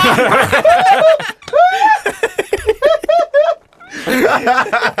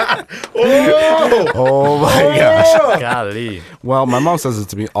 oh my gosh. Golly. Well, my mom says it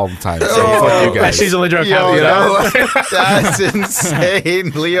to me all the time. So fuck you guys. She's only drunk Yo, half the time. that's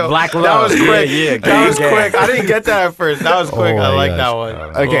insane, Leo. Black That love. was quick. Yeah, that was gang. quick. I didn't get that at first. That was quick. Oh I my like gosh. that one.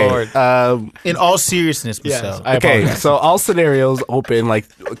 Okay. Lord. In all seriousness, Yes, Michelle. I Okay. apologize. So all scenarios open, like,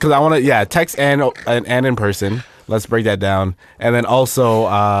 because I want to, text and in person. Let's break that down, and then also,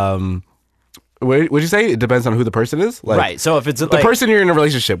 what would you say? It depends on who the person is. Like, Right. So if it's the like, person you're in a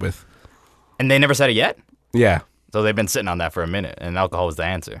relationship with. and they never said it yet, Yeah. so they've been sitting on that for a minute, and alcohol is the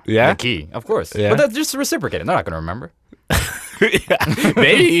answer. Yeah? The key, of course. Yeah. But that's just reciprocating. They're not going to remember.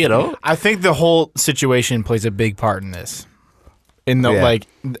 Maybe, you know. I think the whole situation plays a big part in this. In the Yeah.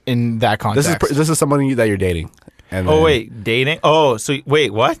 in that context. This is someone that you're dating. And Oh then- wait, dating? Oh, so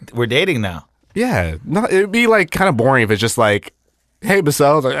wait, what? We're dating now. Yeah. No, it'd be like kind of boring if it's just like, hey,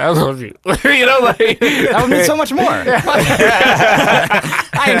 Basel, like, I love you. You know, like That would mean so much more. I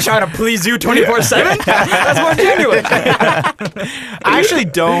ain't trying to please you 24/7. That's more genuine. I actually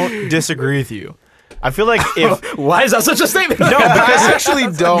don't disagree with you. I feel like if Why is that such a statement? no, because I actually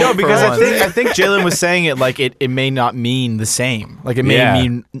don't. no, because for I once. think Jalen was saying it like it may not mean the same. Like it may Yeah.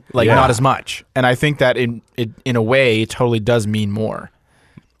 mean like Yeah. not as much. And I think that in a way it totally does mean more.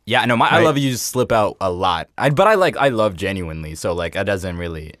 Yeah, no, I Right. love you slip out a lot. But I love genuinely. So like, it doesn't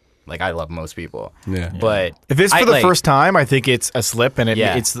really I love most people. Yeah. But If it's for I, the like, first time, I think it's a slip and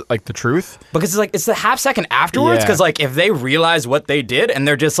Yeah. it's like the truth. because it's the half second afterwards. Yeah. Because like if they realize what they did and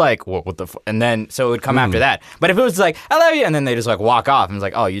they're just like, what the and then so it would come after that. But if it was like, I love you, and then they just like walk off and it's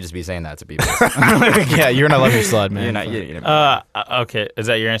like, oh, you just be saying that to people. Yeah, you're an I love you slut, man. You're not. You're not Okay, is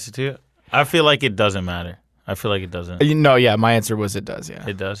that your answer too? I feel like it doesn't matter. I feel like it doesn't. No, yeah, my answer was it does, yeah.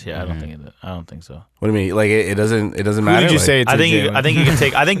 It does. Yeah, I don't think it. I don't think so. What do you mean? Like it doesn't Who matter? did you Like, say it to, I think. Jalen? I think you can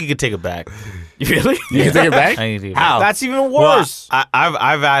take. I think you can take it back. really? you can take it back? I think you can take it How? back. That's even Well, worse.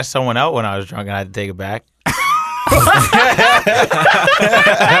 I've asked someone out when I was drunk and I had to take it back.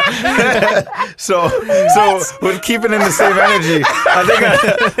 so with keeping in the same energy,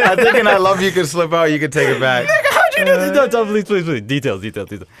 I think an I love you can slip out. You can take it back. How'd you do this? No, please. Details.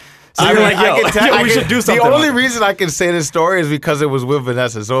 So I you're mean, like, yo, I can tell, we should do something. The only on it. reason I can say this story is because it was with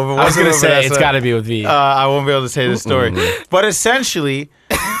Vanessa. So if it I was wasn't gonna with say Vanessa, it's got to be with V. I won't be able to say the story. But essentially,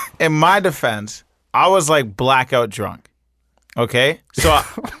 in my defense, I was like blackout drunk. Okay, so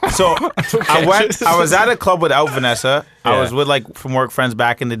I went. I was at a club without Vanessa. I was with like from work friends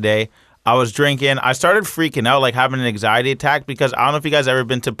back in the day. I was drinking. I started freaking out, like having an anxiety attack because I don't know if you guys ever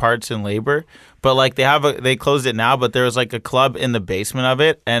been to Parts in Labor, but like they closed it now. But there was like a club in the basement of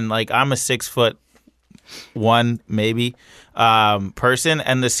it, and like I'm a 6'1" maybe person,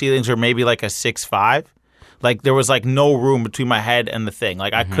 and the ceilings were maybe like a 6'5". Like there was like no room between my head and the thing.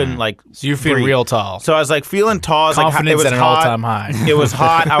 Like I couldn't like. So you feel breathe. real tall. So I was like feeling tall. I was, Confidence like, it was at an hot. all-time high. It was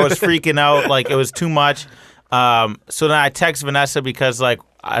hot. I was freaking out. Like it was too much. So then I text Vanessa because like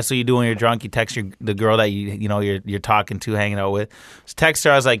that's what you do when you're drunk. You text the girl that you're talking to, hanging out with. So text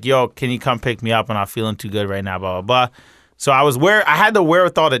her. I was like, "Yo, can you come pick me up? I'm not feeling too good right now." Blah blah blah. So I had the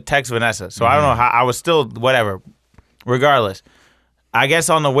wherewithal to text Vanessa. So I don't know how. I was still whatever. Regardless. I guess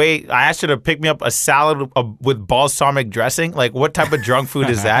on the way, I asked her to pick me up a salad with balsamic dressing. Like, what type of drunk food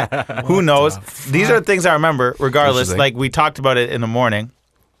is that? Who knows? These are the things I remember. Regardless, Interesting. like we talked about it in the morning.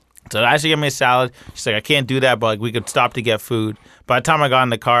 So I asked her to get me a salad. She's like, I can't do that, but like we could stop to get food. By the time I got in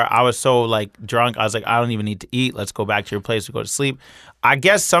the car, I was so like drunk. I was like, I don't even need to eat. Let's go back to your place to go to sleep. I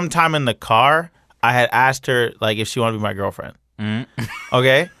guess sometime in the car, I had asked her like if she wanted to be my girlfriend.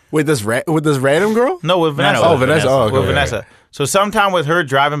 Okay. With this random girl? No, with Vanessa. Oh, Vanessa. Oh, okay. With Vanessa. So sometime with her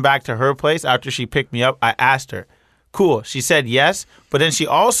driving back to her place after she picked me up, I asked her. Cool. She said yes, but then she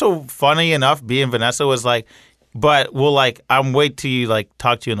also, funny enough, being Vanessa, was like, but we'll like, I'm wait till you like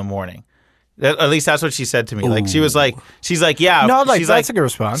talk to you in the morning. At least that's what she said to me. Like she was like, she's like, yeah. No, like she's that's a good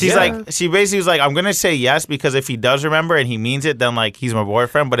response. She's Yeah. like, she basically was like, I'm gonna say yes because if he does remember and he means it, then like he's my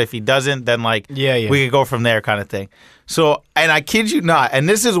boyfriend. But if he doesn't, then like Yeah. we could go from there, kind of thing. So, and I kid you not, and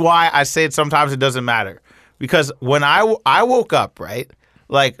this is why I say it sometimes it doesn't matter because when I woke up, right,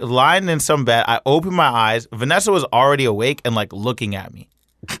 like lying in some bed, I opened my eyes. Vanessa was already awake and like looking at me,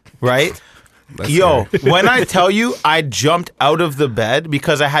 right. Yo, when I tell you I jumped out of the bed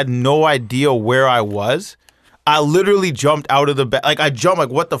because I had no idea where I was, I literally jumped out of the bed. Like I jumped like,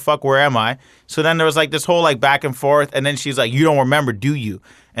 what the fuck, where am I? So then there was like this whole like back and forth. And then she's like, you don't remember, do you?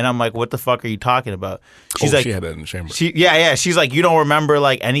 And I'm like, what the fuck are you talking about? She's like, she had that in the chamber. yeah. She's like, you don't remember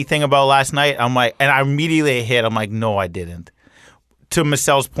like anything about last night? I'm like, and I immediately hit. I'm like, no, I didn't. To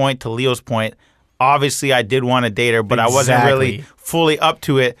Michelle's point, to Leo's point, obviously I did want to date her, but I wasn't really fully up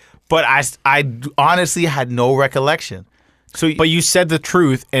to it. But I honestly had no recollection. So, But you said the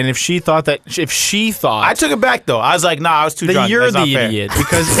truth, and if she thought, I took it back though. I was like, nah, I was too then drunk. you're That's not the fair. idiot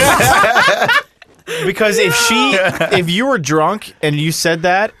because if you were drunk and you said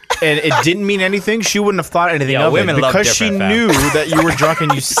that and it didn't mean anything, she wouldn't have thought anything Yeah, of women it love because she different, fam. knew that you were drunk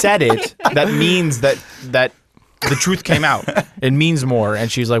and you said it. That means that the truth came out. It means more,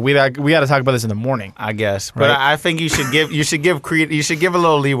 and she's like, we got to talk about this in the morning. I guess, but Right. I think you should give a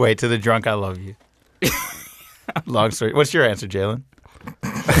little leeway to the drunk. I love you. Long story. What's your answer, Jalen?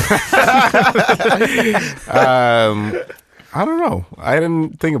 I don't know. I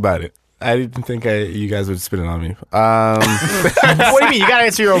didn't think about it. I didn't think you guys would spin it on me. What do you mean? You got to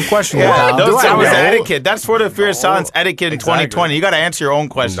answer your own question. pal. that was know? etiquette. That's for the Fear of Silence etiquette in Exactly. 2020. You got to answer your own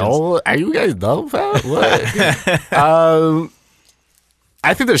questions. No, are you guys dumb, fam? What?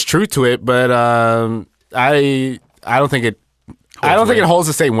 I think there's truth to it, but I don't think it. I don't think it holds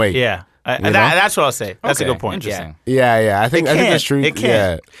the same weight. Yeah, know? that's what I'll say. That's a Okay, good point. Interesting. Yeah. I think there's truth. It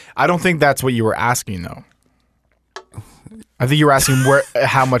can't. Yeah. I don't think that's what you were asking, though. I think you were asking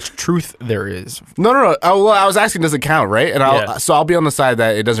how much truth there is. No. Oh, well, I was asking, does it count, right? And Yeah. so I'll be on the side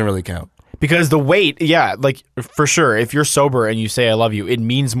that it doesn't really count. Because the weight, yeah, like for sure, if you're sober and you say I love you, it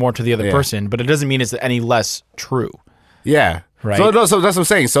means more to the other Yeah. person, but it doesn't mean it's any less true. Yeah. Right. So that's what I'm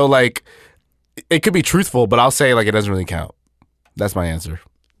saying. So like, it could be truthful, but I'll say like it doesn't really count. That's my answer.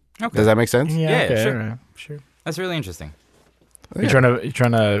 Okay. Does that make sense? Yeah, sure. all right, sure. That's really interesting. You're trying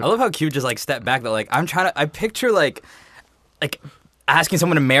I to. love how Q just like stepped back. That like I picture like asking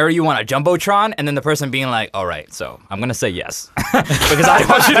someone to marry you on a jumbotron, and then the person being like, "All right, so I'm gonna say yes because I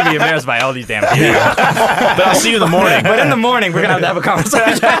want you to be embarrassed by all these damn people." But I'll see you in the morning. But in the morning, we're gonna have to have a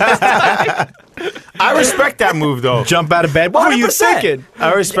conversation. I respect that move though. Jump out of bed. What were you 100%. thinking?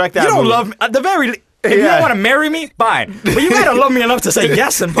 I respect that. You don't move. love me at the very. If you Yeah. don't want to marry me, fine. But you gotta love me enough to say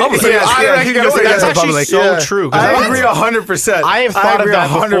yes in public. You gotta say That's yes in actually public. so Yeah. true. 'cause I agree 100%. I have thought of agree that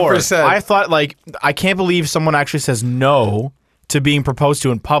 100%. before. I thought like I can't believe someone actually says no to being proposed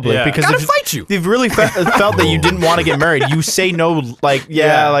to in public Yeah. because Gotta if fight you. They've really felt that you didn't want to get married. You say no, like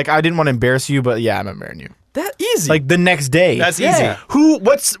Yeah. like I didn't want to embarrass you, but yeah, I'm not marrying you. That easy. Like the next day. That's Yeah.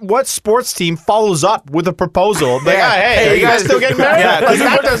 easy. What sports team follows up with a proposal? Like, Yeah. hey, are you guys still getting married? Yeah, Like,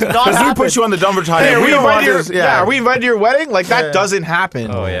 that does not Because we happen. put you on the Jumbotron. Hey, and are we don't want invited to this- your, are we invited to your wedding? Like that doesn't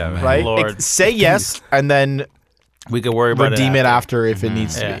happen. Oh, yeah, man. right. Lord. Like, say yes and then We could worry about redeem it it after if it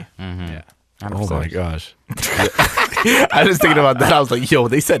needs to Yeah. be. Oh my gosh. I was thinking about that. I was like, yo,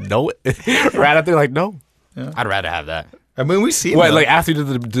 they said no. Right after, like, no. I'd rather have that. I mean, we see. What, them. like after you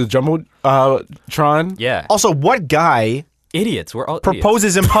did the Jumbotron? Yeah. Also, what guy Idiots. We're all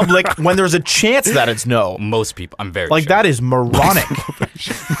proposes in public when there's a chance that it's no? idiots. Most people. I'm very Like sure. that is moronic.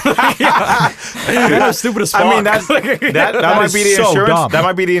 That's stupid as fuck. I mean, that might is be the so insurance. dumb. That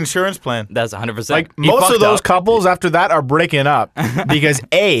might be the insurance plan. That's 100%. Like He most of fucked those up. couples after that are breaking up because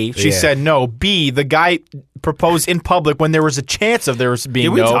A, she Yeah. said no. B, the guy proposed in public when there was a chance of there was being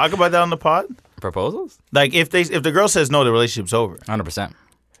Did we no. talk about that on the pod? proposals. Like, if the girl says no, the relationship's over. 100%.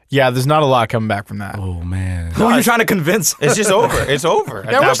 Yeah, there's not a lot coming back from that. Oh, man. Who are you trying to convince? It's just over. It's over. at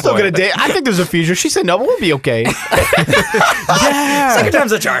Yeah, we're that still point. gonna date. I think there's a future. She said no, but we'll be okay. Second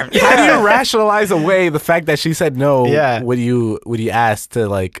time's a charm. How do you rationalize away the fact that she said no Yeah. when you ask to,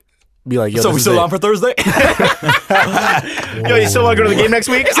 like, be like, yo, So this we is still it? on for Thursday? Yo, you still want to go to the game next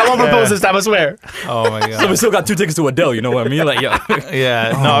week? I won't propose this time. I swear. Oh my So we god. still got 2 tickets to Adele. You know what I mean? Like, yo.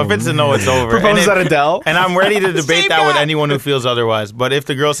 Yeah. No, if it's a no, it's over. Propose at Adele. And I'm ready to debate that with anyone who feels otherwise. But if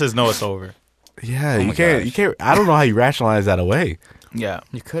the girl says no, it's over. Yeah, my you can't. gosh. You can't. I don't know how you rationalize that away. Yeah.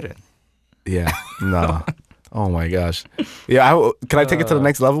 You couldn't. Yeah. No. Oh my gosh. Yeah. Can I take it to the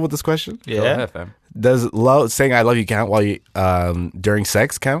next level with this question? Go Yeah. ahead, fam. Does saying "I love you" count while you during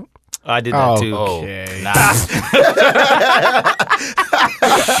sex count? I did that too. Okay. Nah.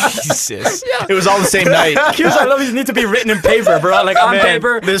 Jesus. It was all the same night. Q's I love you need to be written in paper, bro. Like on Man,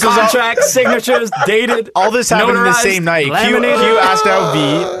 paper, this is all- contracts, signatures, dated. All this happened in the notarized, same night. Q laminated. asked out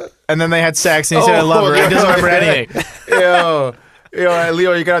V, and then they had sex, and he said, "I love her." He doesn't remember anything. Yo,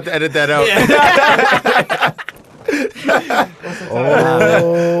 Leo, you're gonna have to edit that out.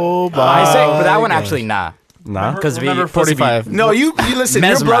 Oh, I say for that one actually nah. nah. Because Remember 45. No, you listen.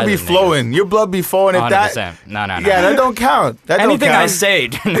 Your blood be Mesmerizing, flowing. Your blood be flowing. If 100%. that, No. yeah, that don't count. That Anything don't count. I say,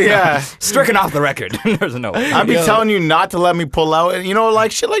 Yeah. stricken off the record. There's no. I be telling you not to let me pull out, and you know,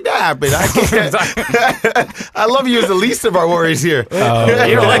 like shit like that happened. I can't. I love you is the least of our worries here.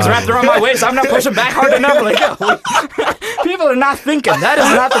 Your legs wrapped around my waist. I'm not pushing back hard enough. Like, yo, people are not thinking. That is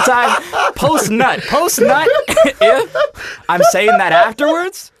not the time. Post nut. If I'm saying that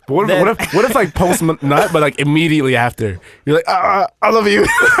afterwards, What if like post nut, but like immediately after you're like, I love you.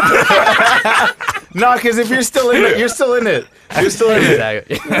 No, because if you're still in it, you're still in it. You're still in it.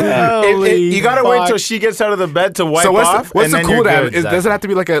 exactly. You gotta wait till she gets out of the bed to wipe So off. what's and the then cool you're down? good. Does it have to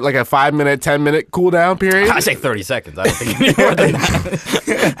be like a 5-minute, 10-minute cool down period? I say 30 seconds. I don't think any more than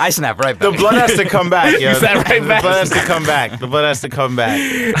that. I snap right back. The blood has to come back. Yo. snap right the back. blood has to come back. The blood has to come back.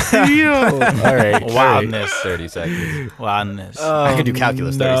 All right. Wildness. 30 seconds. Wildness. I could do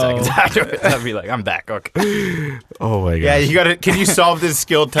calculus 30 seconds afterwards. I'd be like, I'm back. Okay. Oh my god. Yeah, you gotta. Can you solve this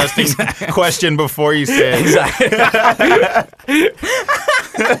skill testing question before you say it?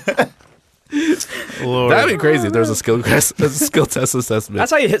 Lord. That'd be crazy if there was a skill test assessment.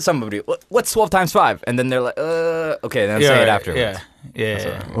 That's how you hit somebody. What's 12 times 5? And then they're like, okay, then say it afterwards.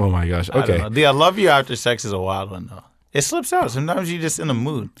 Yeah. Oh my gosh. I don't Okay. know. The I love you after sex is a wild one though. It slips out. Sometimes you're just in a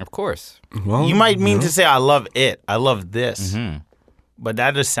mood. Of course. Well, You might mean to say I love it. I love this. But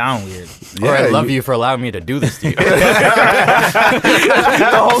that just sound weird. Or I love you for allowing me to do this to you. the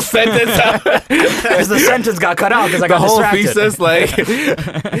whole sentence. Because the sentence got cut out because I The got whole distracted. thesis, like,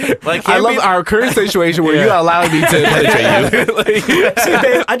 Like I love our current situation where you allowed me to penetrate you. Like, See,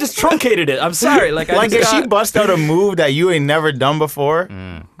 babe, I just truncated it. I'm sorry. Like, I Like just if she got- bust out a move that you ain't never done before,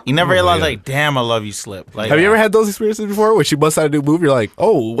 you never realize like, damn, I love you slip. Like, have you ever had those experiences before? When she busts out a new move, you're like,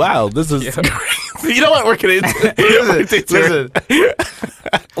 oh wow, this is. You know what? Working into. Listen,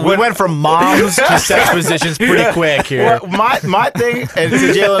 We went from moms to sex positions pretty quick here. well, my thing, and to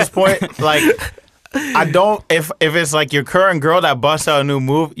Jalen's point, like I don't. If it's like your current girl that busts out a new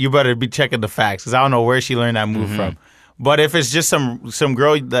move, you better be checking the facts because I don't know where she learned that move from. But if it's just some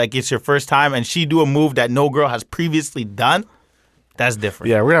girl like it's your first time and she do a move that no girl has previously done, that's different.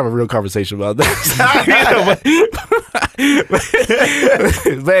 Yeah, we're gonna have a real conversation about this.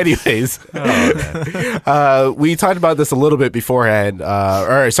 But anyways, we talked about this a little bit beforehand, a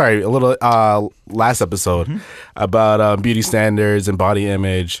little last episode about beauty standards and body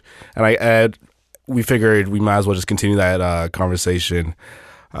image, and we figured we might as well just continue that conversation.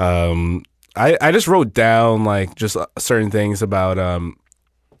 I just wrote down like just certain things about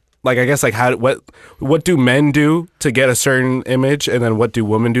like I guess like what do men do to get a certain image, and then what do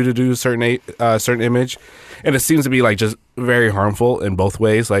women do to do a certain image, and it seems to be like just very harmful in both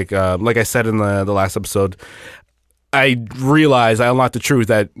ways. Like I said in the last episode, I unlocked the truth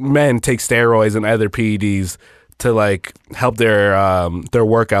that men take steroids and other PEDs to like help their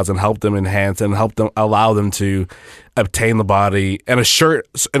workouts and help them enhance and allow them to obtain the body in a short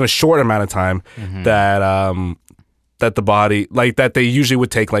amount of time that the body like that they usually would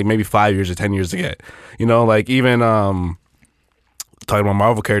take like maybe 5 years or 10 years to get. You know, like even talking about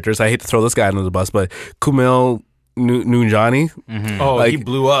Marvel characters, I hate to throw this guy under the bus, but Kumail Nanjiani, Oh, Like- he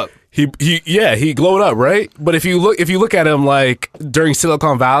blew up. he glowed up, right? But if you look at him like during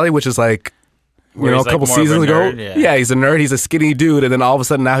Silicon Valley, which is like Where a he's, like, couple more of a seasons ago, nerd, yeah. he's a nerd, he's a skinny dude, and then all of a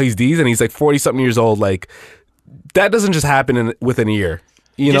sudden now he's these, and he's like 40-something years old. Like that doesn't just happen within a year.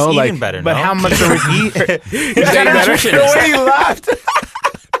 You Just know, eating like better. But no? how much are we eating? The way he laughed.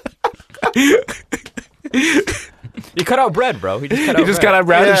 He cut out bread, bro. He just cut out he just bread. got out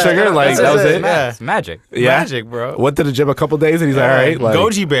brown and sugar, like that was it. Yeah. It's magic. Yeah. Magic, bro. Went to the gym a couple days, and he's like, all right, like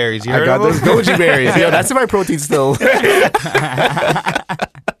goji berries. You I heard got of those them? goji berries. Yo, that's in my protein still.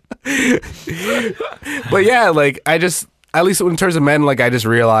 But yeah, like I just, at least in terms of men, like I just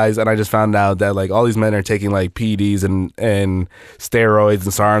realized and I just found out that like all these men are taking like PEDs and steroids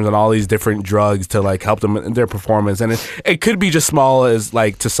and SARMs and all these different drugs to like help them in their performance. And it could be just small as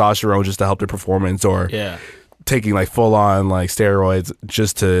like testosterone just to help their performance, or Yeah. taking like full on like steroids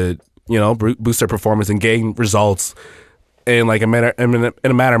just to boost their performance and gain results in like in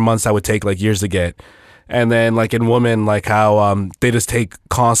a matter of months that would take like years to get. And then like in women, like how they just take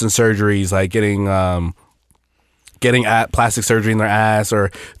constant surgeries, like getting plastic surgery in their ass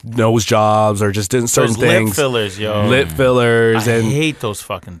or nose jobs or just doing certain Those things. lip fillers, yo. Lip fillers. I and hate those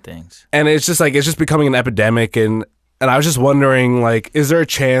fucking things. And it's just becoming an epidemic. And I was just wondering, like, is there a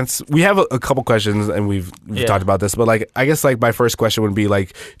chance? We have a couple questions, and we've talked about this, but like, I guess like my first question would be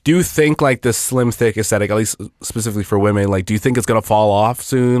like, do you think like this slim thick aesthetic, at least specifically for women, like, do you think it's gonna fall off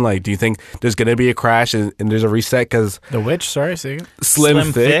soon? Like, do you think there's gonna be a crash and there's a reset? Because The which? Sorry, say again.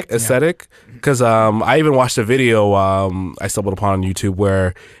 slim thick aesthetic. Because I even watched a video I stumbled upon on YouTube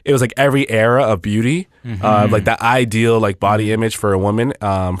where it was like every era of beauty, like the ideal like body image for a woman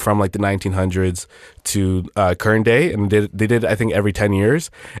from like the 1900s to current day, and they did I think every 10 years,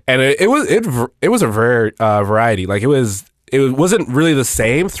 and it was a variety. Like it wasn't really the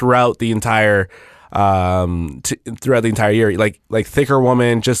same throughout the entire year. Like thicker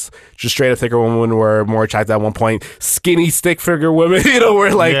women, just straight up thicker women were more attractive at one point. Skinny stick figure women,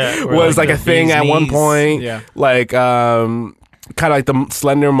 were like was like a thing at one point. Yeah. Like kind of like the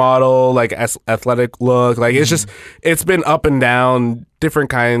slender model, like athletic look. Like it's been up and down, different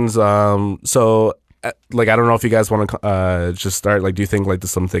kinds. So like I don't know if you guys want to just start. Like, do you think like the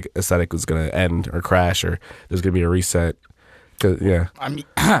slim thick aesthetic is gonna end or crash, or there's gonna be a reset? Yeah, I mean,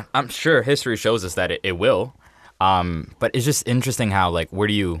 I'm sure history shows us that it will. But it's just interesting how like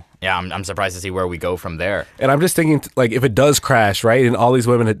I'm surprised to see where we go from there. and I'm just thinking like if it does crash, right, and all these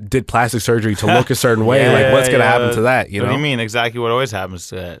women did plastic surgery to look a certain way, like what's gonna happen to that? What do you mean? Exactly what always happens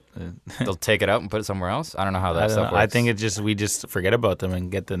to that. They'll take it out and put it somewhere else. I don't know how that stuff works. I think we just forget about them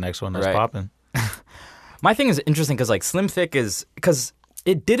and get the next one that's Right. popping. My thing is interesting because like slim thick is because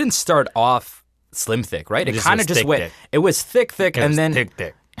it didn't start off slim thick, right? It just kind was of just thick, went. thick. It was thick, It and was then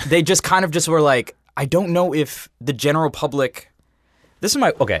thick. they just kind of just were like, I don't know if the general public. This is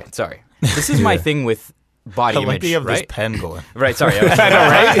my This is my thing with body I like image, that you have this right? pen going. Right, sorry. I know,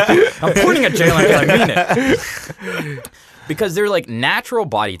 right? I'm pointing at Jalen because I mean it. Because they're like natural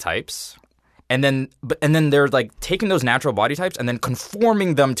body types, and then they're like taking those natural body types and then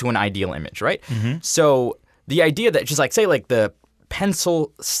conforming them to an ideal image, right? Mm-hmm. So the idea that just like say like the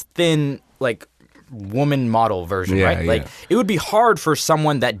pencil thin like woman model version, Yeah, right? yeah. Like it would be hard for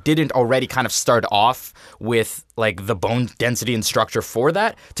someone that didn't already kind of start off with like the bone density and structure for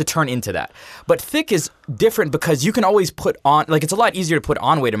that to turn into that. But thick is different because you can always put on, like it's a lot easier to put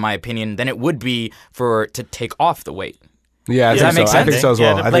on weight in my opinion than it would be to take off the weight. Yeah, Does that make I sense? think so as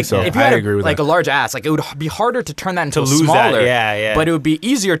well. Yeah, I think Like so. if you I had agree with like that. a large ass, like it would be harder to turn that into To a lose that, smaller. yeah. But it would be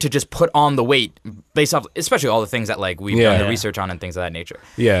easier to just put on the weight based off, especially all the things that like we've done the Yeah. research on and things of that nature.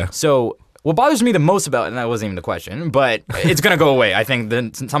 Yeah. So what bothers me the most about, and that wasn't even the question, but it's gonna go away. I think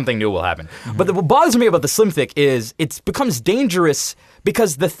then something new will happen. But what bothers me about the slim thick is it becomes dangerous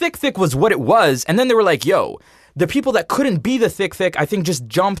because the thick was what it was, and then they were like, yo. The people that couldn't be the thick, I think just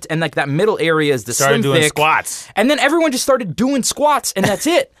jumped, and like that middle area is the Started slim doing thick. squats. And then everyone just started doing squats, and that's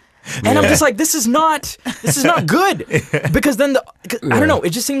it. And I'm just like, this is not good. Because then I don't know,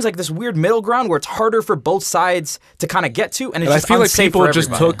 it just seems like this weird middle ground where it's harder for both sides to kind of get to, and it's And I just feel like unsafe people for just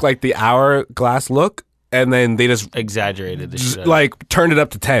everybody. took like the hourglass look and then they just Exaggerated the shit. out of it. like turned it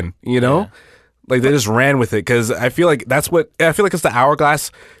up to 10, Like they just ran with it because I feel like it's the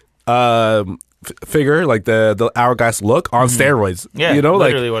hourglass figure, like the hourglass look on steroids. yeah, like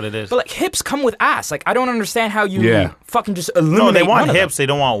literally what it is. But like hips come with ass. Like I don't understand how you Yeah. fucking just eliminate No, they one want of them. hips. They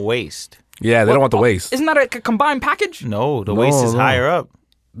don't want waist. yeah, they don't want the waist. Isn't that a combined package? No, the waist is no. higher up.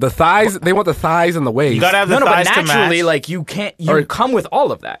 The thighs, they want the thighs and the waist. You gotta have the No, but thighs to naturally, match. like you come with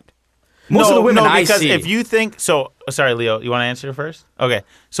all of that. Most no, of the women no, I because see. if you think so, sorry, Leo, you want to answer first? Okay,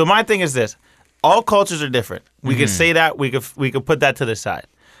 so my thing is this: all cultures are different. We could say that. We could put that to the side.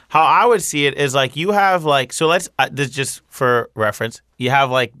 How I would see it is like you have like let's this is just for reference. You have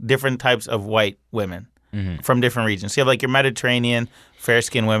like different types of white women from different regions. So you have like your Mediterranean fair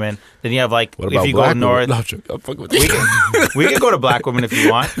skinned women. Then you have like What if about you black go north. women? No, I'm joking. I'm fucking with you. We can go to black women if you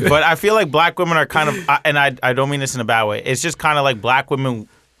want, but I feel like black women are kind of, and I don't mean this in a bad way. It's just kind of like black women,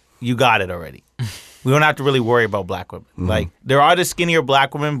 you got it already. We don't have to really worry about black women. Like there are the skinnier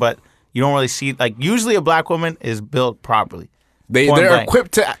black women, but you don't really see like usually a black woman is built properly. Point They're blank.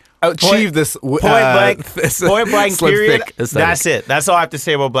 equipped to achieve this Point blank, this point blank. slim Period. thick aesthetic. That's it. That's all I have to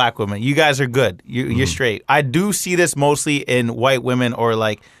say about black women. You guys are good. You're straight. I do see this mostly in white women or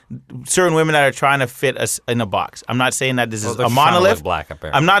like certain women that are trying to fit us in a box. I'm not saying that this is they're a trying to monolith. look black,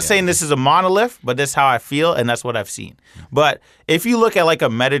 apparently. I'm not Yeah. saying this is a monolith, but that's how I feel and that's what I've seen. But if you look at like a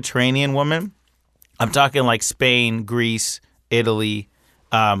Mediterranean woman, I'm talking like Spain, Greece, Italy,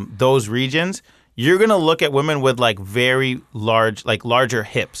 those regions, you're gonna look at women with like very large, like larger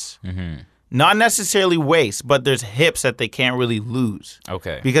hips. Not necessarily waist, but there's hips that they can't really lose.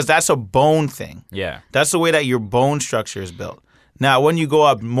 Okay. Because that's a bone thing. Yeah. That's the way that your bone structure is built. Now, when you go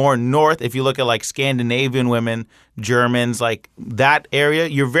up more north, if you look at like Scandinavian women, Germans, like that area,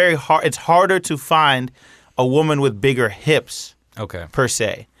 it's harder to find a woman with bigger hips Okay. per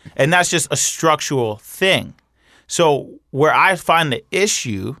se. And that's just a structural thing. So where I find the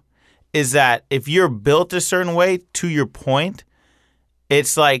issue is that if you're built a certain way, to your point,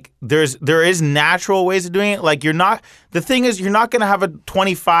 it's like there is natural ways of doing it. Like the thing is, you're not going to have a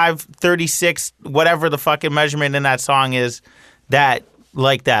 25, 36, whatever the fucking measurement in that song is, that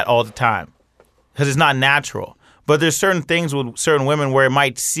all the time, because it's not natural. But there's certain things with certain women where it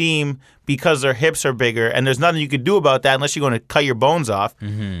might seem, because their hips are bigger and there's nothing you could do about that unless you're going to cut your bones off,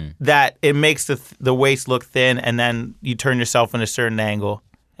 that it makes the waist look thin, and then you turn yourself in a certain angle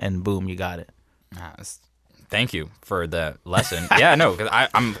and boom, you got it. Thank you for the lesson. Yeah, no, because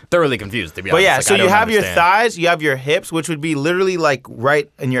I'm thoroughly confused, to be But honest. yeah, Like, so I you don't have your understand. thighs, you have your hips, which would be literally like right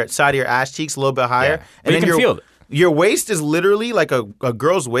in your side of your ass cheeks, a little bit higher. Yeah. But you can feel it. Your waist is literally like a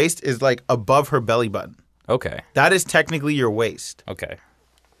girl's waist is like above her belly button. Okay. That is technically your waist. Okay.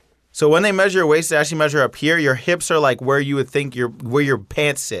 So when they measure your waist, they actually measure up here. Your hips are like where you would think where your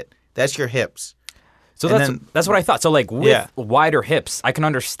pants sit. That's your hips. So And that's what I thought. So like with Yeah. wider hips, I can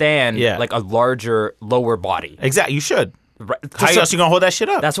understand Yeah. like a larger lower body. Exactly. You should. Right. How else you gonna hold that shit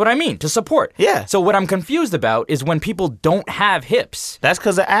up? That's what I mean, to support. Yeah. So what I'm confused about is when people don't have hips. That's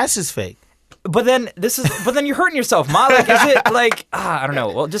because the ass is fake. But then you're hurting yourself, Ma. Like, is it like I don't know.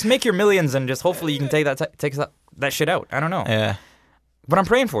 Well, just make your millions and just hopefully you can take that shit out. I don't know. Yeah. But I'm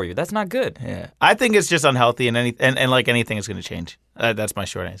praying for you. That's not good. Yeah. I think it's just unhealthy, and like anything, it's gonna change. That's my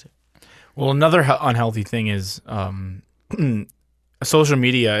short answer. Well, another unhealthy thing is social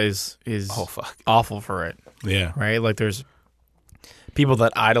media is Oh fuck. awful for it, Yeah. right? Like there's people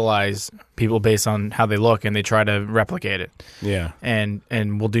that idolize people based on how they look, and they try to replicate it, Yeah. and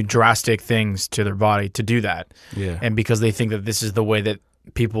will do drastic things to their body to do that, Yeah. and because they think that this is the way that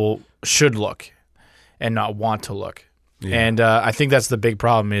people should look and not want to look. Yeah. And I think that's the big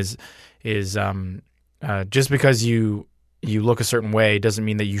problem is just because you look a certain way doesn't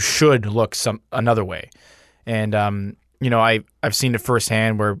mean that you should look another way. And I've seen it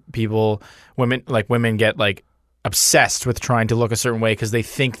firsthand where women get like obsessed with trying to look a certain way because they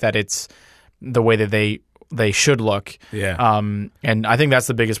think that it's the way that they should look. Yeah. And I think that's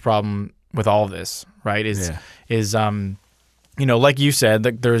the biggest problem with all of this, right? Like you said,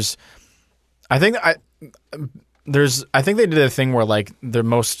 like I think they did a thing where like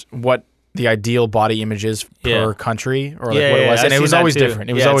what the ideal body image is per country or like what it was, and it was always different.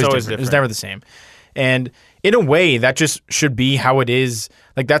 It was always different. It was never the same. And in a way, that just should be how it is.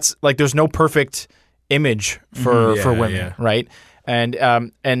 Like that's like there's no perfect image for women, right? And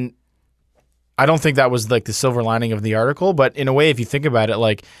I don't think that was like the silver lining of the article, but in a way, if you think about it,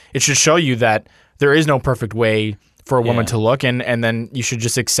 like it should show you that there is no perfect way for a woman to look, and then you should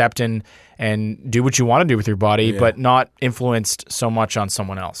just accept and do what you want to do with your body, but not influenced so much on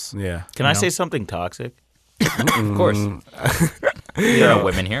someone else. Yeah. Can I say something toxic? Of course. There are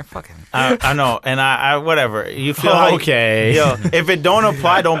women here. Fucking. I know, and I whatever. You feel how Okay. if it don't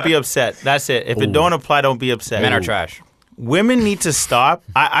apply, don't be upset. That's it. If it don't apply, don't be upset. Men are trash. Women need to stop.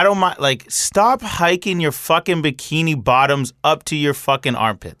 I don't mind. Like, stop hiking your fucking bikini bottoms up to your fucking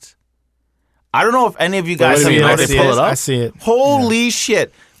armpits. I don't know if any of you guys have noticed this. I see it. Holy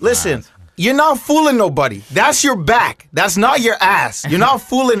shit. Listen, you're not fooling nobody. That's your back. That's not your ass. You're not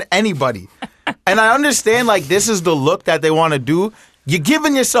fooling anybody. And I understand, like, this is the look that they want to do. You're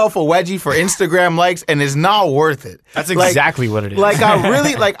giving yourself a wedgie for Instagram likes, and it's not worth it. That's exactly what it is. Like, I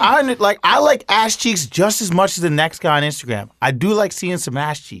really, I like ass cheeks just as much as the next guy on Instagram. I do like seeing some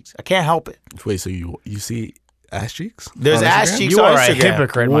ass cheeks. I can't help it. Wait, so you see ass cheeks? There's on ass Instagram? cheeks You on are a Instagram.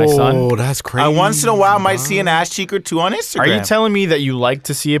 hypocrite, my son. Oh, that's crazy. I once in a while might see an ass cheek or two on Instagram. Are you telling me that you like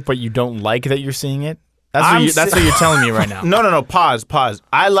to see it, but you don't like that you're seeing it? That's what you're telling me right now. No. Pause.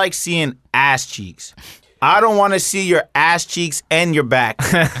 I like seeing ass cheeks. I don't want to see your ass cheeks and your back.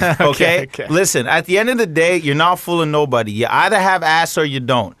 Okay? Listen, at the end of the day, you're not fooling nobody. You either have ass or you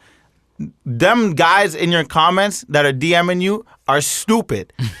don't. Them guys in your comments that are DMing you are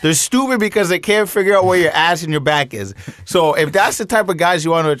stupid. They're stupid because they can't figure out where your ass and your back is. So if that's the type of guys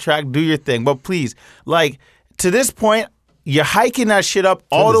you want to attract, do your thing. But please, like, to this point, you're hiking that shit up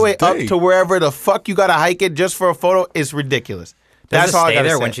all the way up to wherever the fuck you gotta hike it just for a photo is ridiculous. Does That's it all I stay gotta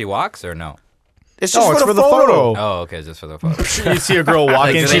there say. when she walks or no? It's just it's for the photo. Oh, okay, just for the photo. You see a girl Like,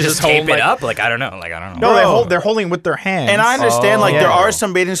 walking, do they she's just holding, tape it like- up? Like I don't know. Like I don't know. No, Bro. they're holding it with their hands. And I understand, like, yeah. there are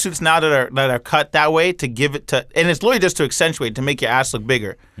some bathing suits now that are cut that way to give it to, and it's literally just to accentuate, to make your ass look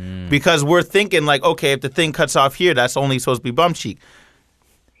bigger. Because we're thinking, like, okay, if the thing cuts off here, that's only supposed to be bum cheek.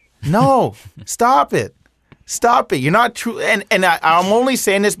 No, stop it. Stop it. You're not true. And I'm only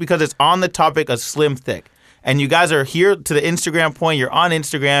saying this because it's on the topic of slim thick. And you guys are here to the Instagram point. You're on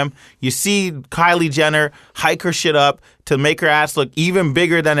Instagram. You see Kylie Jenner hike her shit up to make her ass look even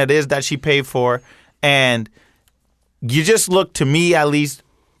bigger than it is that she paid for. And you just look, to me at least,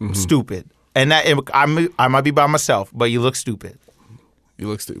 stupid. And that I might be by myself, but you look stupid. You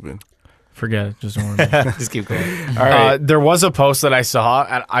look stupid. Forget it. Just don't worry about it. Just keep going. All right. There was a post that I saw,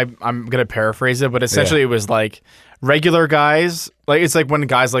 and I'm gonna paraphrase it, but essentially it was like regular guys, like it's like when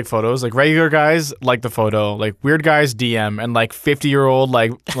guys like photos, like regular guys like the photo, like weird guys DM, and like 50-year-old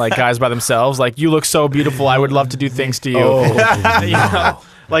like guys by themselves, like you look so beautiful, I would love to do things to you, you know,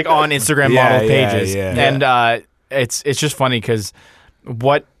 like on Instagram Yeah, model yeah, pages, yeah. and it's just funny because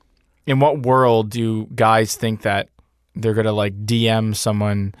in what world do guys think that they're gonna like DM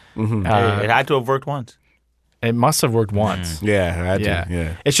someone? It had to have worked once. It must have worked once. Yeah, I do. Yeah.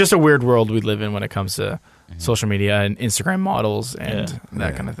 Yeah. It's just a weird world we live in when it comes to social media and Instagram models and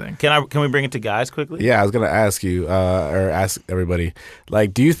that kind of thing. Can we bring it to guys quickly? Yeah, I was gonna ask you, or ask everybody,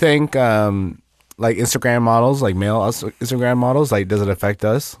 like, do you think, like Instagram models, like male Instagram models, like, does it affect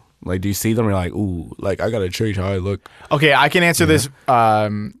us? Like, do you see them? And you're like, ooh, like I gotta change how I look. Okay, I can answer this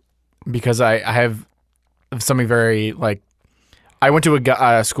because I have something very like. I went to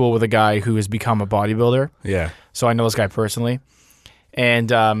a school with a guy who has become a bodybuilder, Yeah. so I know this guy personally,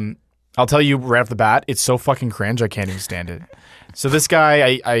 and I'll tell you right off the bat, it's so fucking cringe. I can't even stand it. So this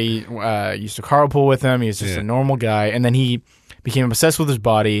guy, I used to carpool with him. He was just a normal guy, and then he became obsessed with his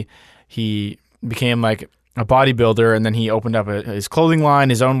body. He became like a bodybuilder, and then he opened up his clothing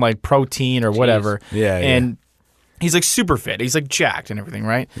line, his own like protein or whatever. Yeah, and he's like super fit. He's like jacked and everything,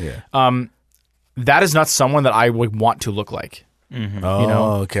 right? Yeah. That is not someone that I would want to look like. Oh, you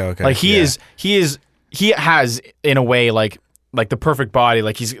know? okay. Like he has in a way like the perfect body.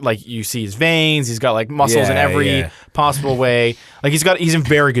 Like he's like, you see his veins. He's got like muscles in Yeah, every yeah. possible way. Like he's in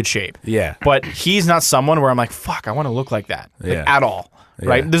very good shape. Yeah. But he's not someone where I'm like, fuck, I want to look like that. Like, Yeah. at all.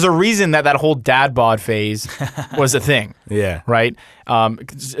 Right? Yeah. There's a reason that whole dad bod phase was a thing. Yeah. Right?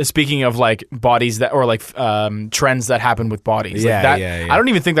 Speaking of like bodies that, or like trends that happen with bodies. Yeah, like that, yeah. I don't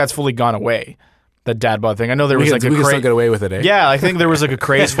even think that's fully gone away. The dad bod thing. I know there We was can, like we a can still craze. get away with it, eh? Yeah, I think there was like a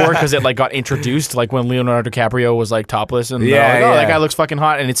craze for it because it like got introduced, like when Leonardo DiCaprio was like topless, and they're like, oh, that guy looks fucking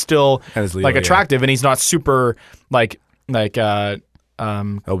hot, and it's still And it's Leo, like yeah. attractive, and he's not super like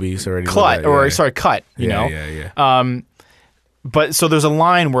Obese or anything. cut like or that, sorry cut, you know. Yeah. But so there's a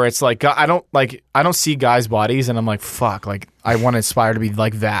line where it's like I don't see guys' bodies, and I'm like, fuck, like I want to aspire to be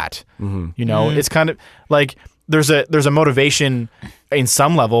like that. You know, it's kind of like there's a motivation in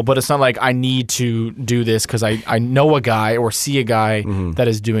some level, but it's not like I need to do this because I know a guy or see a guy that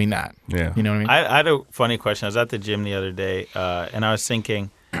is doing that. Yeah. You know what I mean? I had a funny question. I was at the gym the other day, and I was thinking,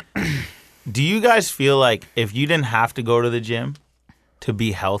 do you guys feel like if you didn't have to go to the gym to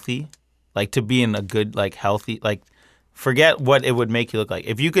be healthy, like to be in a good, like healthy, like forget what it would make you look like.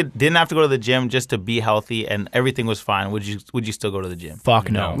 If you didn't have to go to the gym just to be healthy and everything was fine, would you still go to the gym? Fuck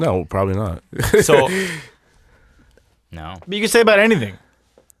no. No, probably not. So No. But you can say about anything.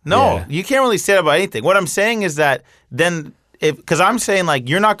 no, Yeah. you can't really say that about anything. What I'm saying is that then because I'm saying like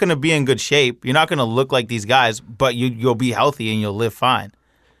you're not going to be in good shape, you're not going to look like these guys, but you'll be healthy and you'll live fine.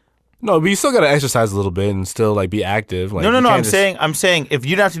 No, but you still gotta exercise a little bit and still like be active. Like, No. you I'm can't just- saying if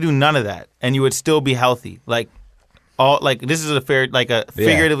you'd have to do none of that and you would still be healthy, like all like this is a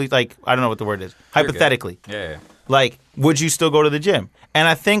figuratively like I don't know what the word is, hypothetically, Yeah. like would you still go to the gym? And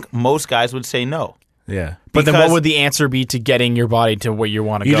I think most guys would say no. Yeah. But then what Because- would the answer be to getting your body to where you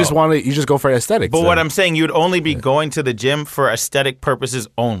want to go? You just go for aesthetics. But what then. I'm saying, you'd only be going to the gym for aesthetic purposes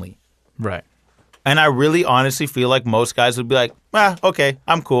only. Right. And I really honestly feel like most guys would be like, okay,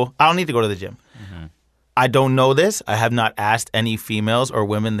 I'm cool. I don't need to go to the gym. I don't know this. I have not asked any females or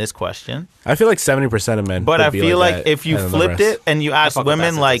women this question. I feel like 70% of men. But would I be feel like that if you and the flipped rest. it and you asked fuck with that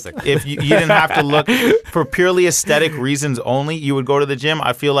women, like, statistic. if you didn't have to look for purely aesthetic reasons only, you would go to the gym.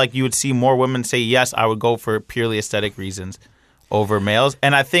 I feel like you would see more women say, yes, I would go for purely aesthetic reasons over males.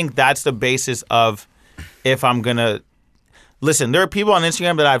 And I think that's the basis of if I'm going to... Listen, there are people on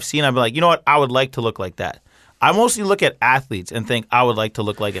Instagram that I've seen, I've been like, you know what? I would like to look like that. I mostly look at athletes and think I would like to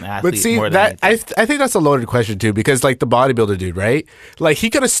look like an athlete. But see, more than that anything. I think that's a loaded question too, because like the bodybuilder dude, right? Like he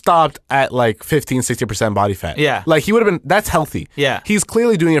could have stopped at like 15-60% body fat. Yeah. Like he would have been. That's healthy. Yeah. He's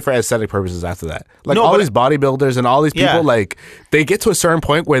clearly doing it for aesthetic purposes after that. Like No, all but- these bodybuilders and all these people, Yeah. like they get to a certain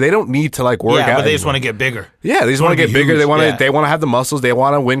point where they don't need to like work out. Yeah, but they just anymore. want to get bigger. Yeah, they just want to wanna get be bigger. huge. They want to. Yeah. They want to have the muscles. They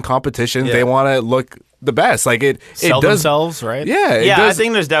want to win competitions. Yeah. They want to look the best. Like it. Sell it does. themselves, right? Yeah. It Yeah, does, I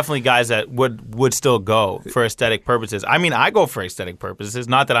think there's definitely guys that would still go for aesthetic purposes. I mean, I go for aesthetic purposes.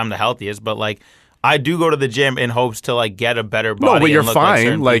 Not that I'm the healthiest, but like I do go to the gym in hopes to like get a better body. No, but and you're look fine.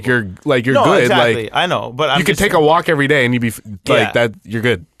 certain Like people. you're no, good. exactly. Like I know, but I'm you can just take a saying- walk every day and you be like Yeah. that. You're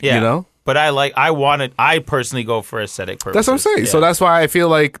good. Yeah. You know. But I personally go for aesthetic purposes. That's what I'm saying. Yeah. So that's why I feel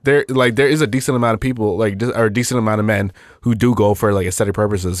like there is a decent amount of people or a decent amount of men who do go for like aesthetic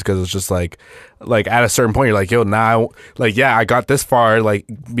purposes, because it's just like at a certain point you're like, yo, now like yeah, I got this far like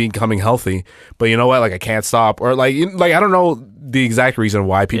becoming healthy, but you know what, like I can't stop, or like I don't know the exact reason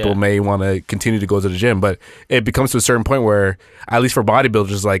why people Yeah. may want to continue to go to the gym, but it becomes to a certain point where at least for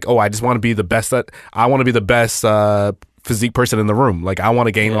bodybuilders, like, oh, I just want to be the best physique person in the room. Like I want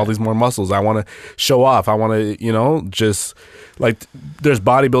to gain all these more muscles. I want to show off. I want to, just like there's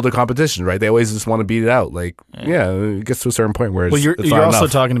bodybuilder competition, right? They always just want to beat it out. Like, it gets to a certain point where it's, Well, you're it's not also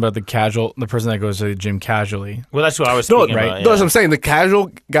enough. talking about the person that goes to the gym casually. Well, that's what I was No, thinking right. about. No, that's what I'm saying. The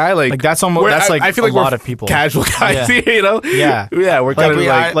casual guy, like that's almost where that's like I feel a like we're lot of people. casual guys, Yeah. you know? Yeah. yeah. We're kind of we-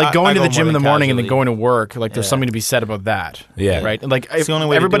 like, Like I going to go the gym more in the than morning and then casually. going to work. Like there's Yeah. something to be said about that. Yeah. Right. Like the only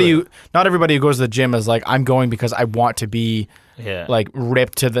way to everybody, do it. not everybody who goes to the gym is like, I'm going because I want to be Yeah. like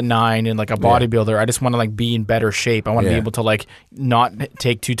ripped to the nine and like a bodybuilder. I just want to like be in better shape. I want to be Yeah. able to like not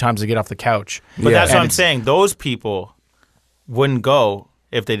take 2 times to get off the couch. But Yeah. that's And what I'm it's- saying. Those people wouldn't go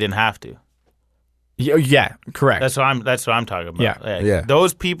if they didn't have to. Yeah, correct. That's what I'm talking about. Yeah. Like, Yeah.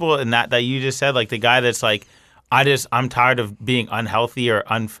 Those people in that you just said, like the guy that's like, I'm tired of being unhealthy or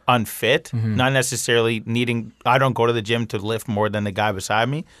unfit, not necessarily needing. I don't go to the gym to lift more than the guy beside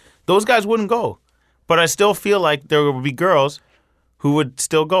me. Those guys wouldn't go, but I still feel like there would be girls who would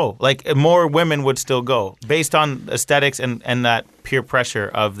still go. Like more women would still go based on aesthetics and that peer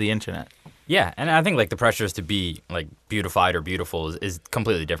pressure of the internet. Yeah, and I think like the pressures to be like beautified or beautiful is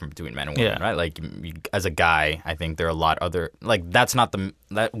completely different between men and women, Yeah. right? Like as a guy, I think there are a lot other like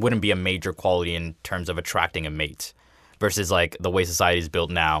that wouldn't be a major quality in terms of attracting a mate. Versus like the way society is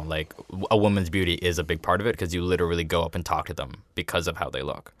built now, like a woman's beauty is a big part of it because you literally go up and talk to them because of how they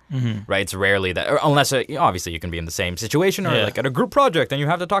look, right? It's rarely that, or unless obviously you can be in the same situation or Yeah. like at a group project and you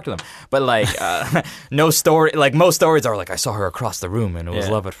have to talk to them. But like most stories are like I saw her across the room and it was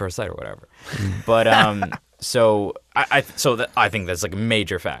Yeah. love at first sight or whatever. But so I think that's like a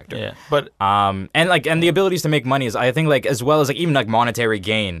major factor. Yeah, but And the abilities to make money is I think like as well as like even like monetary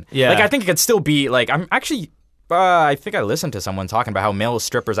gain. Yeah. Like I think it could still be like I'm actually. I think I listened to someone talking about how male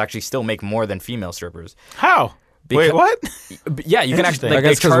strippers actually still make more than female strippers. how? Wait, what? But yeah, you can actually Interesting. like I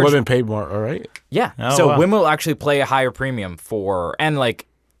guess they because charge. women pay more, all right? Yeah, Oh, so wow. women will actually play a higher premium for and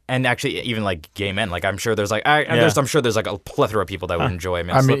actually even like gay men. Like I'm sure there's like I'm sure there's like a plethora of people that would enjoy a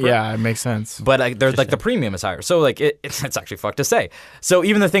male I mean, stripper. yeah, it makes sense. But like, there's like the premium is higher, so like it's actually fucked to say. So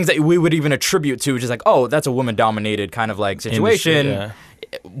even the things that we would even attribute to just like that's a woman dominated kind of like situation Industry,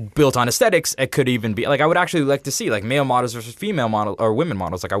 built on aesthetics, it could even be like I would actually like to see like male models versus female model or women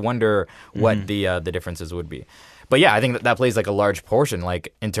models. Like I wonder what the differences would be. But yeah, I think that plays like a large portion.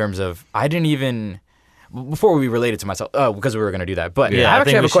 Like in terms of I didn't even before we related to myself because we were gonna do that. But I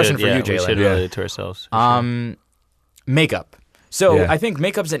actually have a question for you, We should Jalen. relate it to ourselves. for sure. Makeup. So Yeah. I think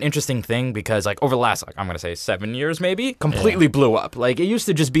makeup's an interesting thing because like over the last like I'm gonna say 7 years maybe completely blew up. Like it used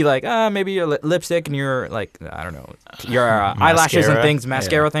to just be like maybe your lipstick and your like I don't know your eyelashes and Mascara. things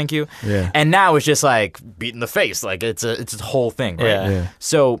mascara thank you. Yeah. And now it's just like beat in the face like it's a whole thing. Right? Yeah.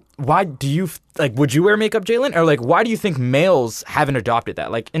 So why do you like would you wear makeup, Jalen, or like why do you think males haven't adopted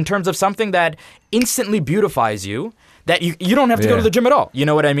that? Like in terms of something that instantly beautifies you. That you don't have to go to Yeah. the gym at all. You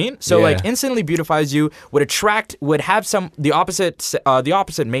know what I mean? So Yeah. like instantly beautifies you, would have the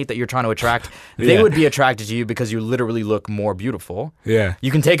opposite mate that you're trying to attract. They Yeah. would be attracted to you because you literally look more beautiful. Yeah. You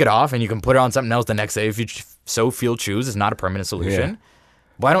can take it off and you can put it on something else the next day if you so feel choose. It's not a permanent solution.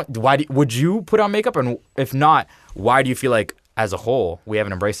 Would you put on makeup? And if not, why do you feel like as a whole we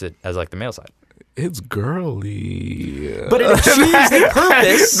haven't embraced it as like the male side? It's girly. But it achieves the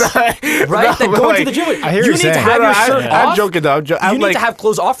purpose, right? That going to the gym. I hear you what need you're to saying. have your I'm- shirt I'm off. joking though. You need to have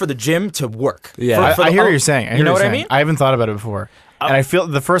clothes off for the gym to work. Yeah. For I the- hear what you're saying. I hear you know what what I you're mean? saying. I haven't thought about it before, and I feel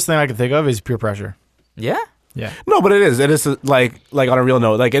the first thing I can think of is peer pressure. Yeah. Yeah, No, but it is. It is like on a real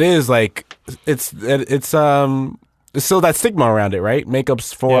note. Like it is like it's there's still that stigma around it, right?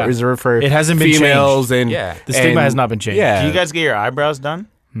 Makeup's for reserved for it hasn't been females, changed. and Yeah. The stigma has not been changed. Yeah. Do you guys get your eyebrows done?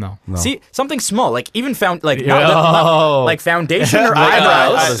 No. See, something small, like even found like Yo. like foundation or Like,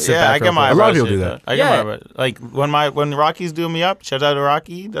 eyebrows. I get my A eyebrows. lot of people do shaved that. up. I get Yeah. my eyebrows. Like when Rocky's doing me up, shout out to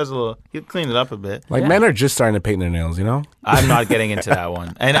Rocky. He does a little. He'll clean it up a bit. Like men are just starting to paint their nails, you know? I'm not getting into that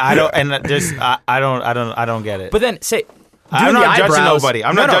one, and I don't. And just I don't get it. But then say, I'm doing not the judging eyebrows- nobody.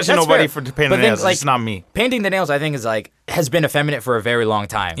 I'm No, not no, judging that's nobody fair. for painting But the then, nails. like, It's not me. painting the nails, I think, is like has been effeminate for a very long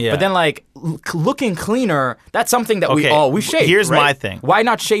time. Yeah. But then, like looking cleaner, that's something that we shave. Here's right? my thing. Why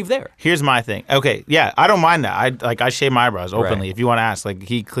not shave there? Here's my thing. Okay, yeah, I don't mind that. I shave my eyebrows openly. Right. If you want to ask, like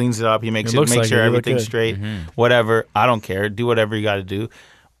he cleans it up, he makes It looks makes like sure it. You look everything's good. straight. Whatever. I don't care. Do whatever you got to do.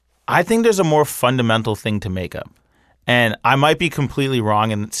 I think there's a more fundamental thing to makeup, and I might be completely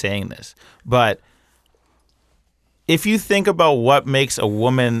wrong in saying this, but if you think about what makes a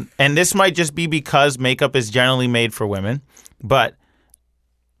woman, and this might just be because makeup is generally made for women, but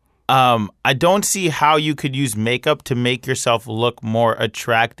I don't see how you could use makeup to make yourself look more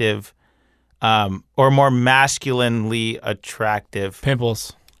attractive or more masculinely attractive.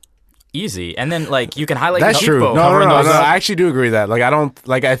 Pimples. Easy, and then like you can highlight. That's your true. cheekbone. No, Covering those up. I actually do agree with that.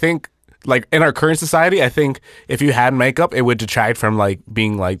 Like, I think, like, in our current society, I think if you had makeup, it would detract from, like,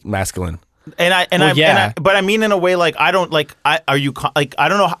 being, like, masculine. But I mean in a way like I don't like I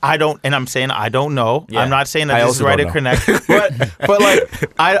don't know I don't and I'm saying I don't know. Yeah. I'm not saying that I this is also right don't or connect, but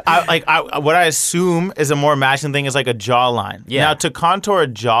like I what I assume is a more masculine thing is like a jawline. Yeah. Now to contour a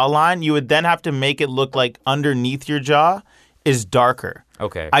jawline, you would then have to make it look like underneath your jaw is darker.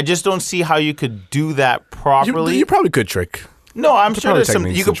 Okay. I just don't see how you could do that properly. You probably could trick. No, I'm sure probably there's some.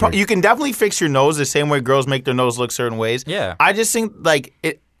 techniques You to could trick. you can definitely fix your nose the same way girls make their nose look certain ways. Yeah. I just think like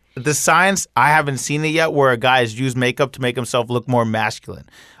it. The science, I haven't seen it yet where a guy has used makeup to make himself look more masculine.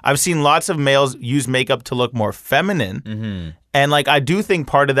 I've seen lots of males use makeup to look more feminine. And like I do think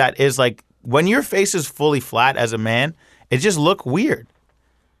part of that is like when your face is fully flat as a man, it just look weird.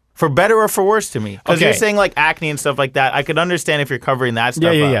 For better or for worse to me. Because you're Okay. saying like acne and stuff like that. I could understand if you're covering that stuff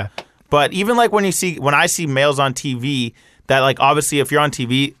up. Yeah. But even like when I see males on TV that like obviously if you're on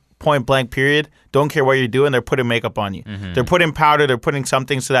TV, point blank period, don't care what you're doing, they're putting makeup on you. They're putting powder, they're putting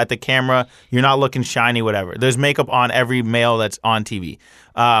something so that the camera, you're not looking shiny, whatever. There's makeup on every male that's on TV.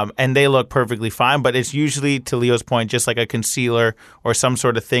 And they look perfectly fine, but it's usually, to Leo's point, just like a concealer or some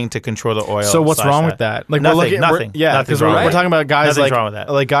sort of thing to control the oil. So what's wrong with that? Like nothing, we're nothing. yeah, Nothing's because wrong we're with talking about guys Nothing's wrong with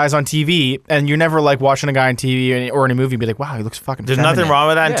that. like guys on TV, and you're never like watching a guy on TV or in a movie and be like, wow, he looks fucking. There's feminine. nothing wrong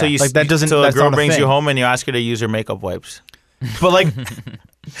with that until you Like, that doesn't- until a that's girl not a brings you thing. home and you ask her to use her makeup wipes. But like,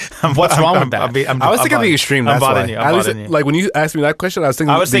 What's wrong with that? I was thinking the extreme. I'm That's why. bothering you. I'm At least, bothering you. like when you asked me that question, I was thinking.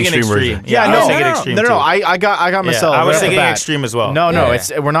 I was the thinking extreme. version. Yeah, I was thinking extreme. No. too. I got myself. I was right off the thinking bat. extreme as well. No, Yeah.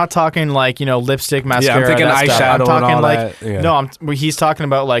 it's we're not talking like lipstick, mascara. thinking that stuff. eyeshadow I'm and talking all like that, yeah. no. He's talking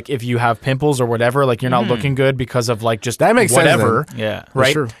about like if you have pimples or whatever, like you're not looking good because of like just That makes sense whatever. then. Yeah.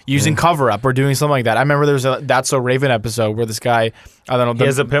 Right, sure. using cover up or doing something like that. I remember there was a That's So Raven episode where this guy, I don't know, He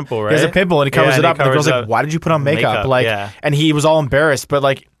has a pimple, right? He has a pimple and he covers Yeah, it and up. he And the girl's covers like, up "Why did you put on makeup?" makeup, Like, yeah. and he was all embarrassed, but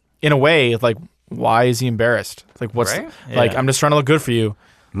like in a way, like, why is he embarrassed? Like, what's Right? like? Yeah. I'm just trying to look good for you.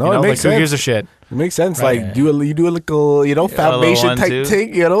 No, You know, it like, makes who sense. gives a shit? It makes sense. Right. Like you do a little, foundation one, type two.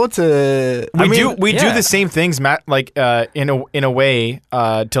 thing, to. We do yeah. the same things, Matt. Like in a way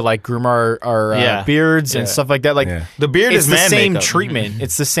to like groom our Yeah. beards and Yeah. stuff like that. Like Yeah. The beard it's is the man same makeup. treatment.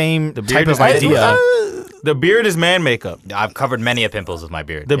 It's the same beard type is of idea. The beard is man makeup. I've covered many of pimples with my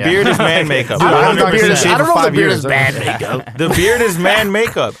beard. The beard is man makeup. Dude, I haven't Dude, been shaved for 5 years. the beard is man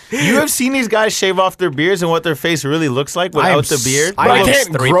makeup. You have seen these guys shave off their beards and what their face really looks like without the beard. I I look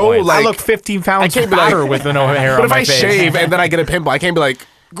can't 3 grow points. like. I look 15 pounds can't be like- fatter with no hair but on if my I face. shave and then I get a pimple, I can't be like,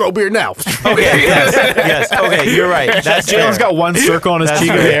 grow beard now. Okay, yes, okay, you're right. That's Jalen's fair. got one circle on his That's cheek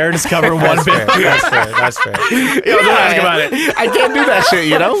of fair. hair, just covering one That's fair. bit. That's fair. That's fair. Don't ask about it. I can't do that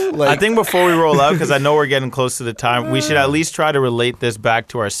shit. Like, I think before we roll out, because I know we're getting close to the time, we should at least try to relate this back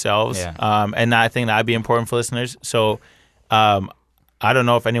to ourselves. Yeah. And I think that'd be important for listeners. So, I don't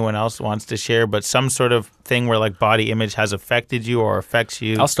know if anyone else wants to share, but some sort of thing where like body image has affected you or affects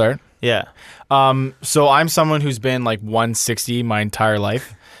you. I'll start. Yeah. So I'm someone who's been like 160 my entire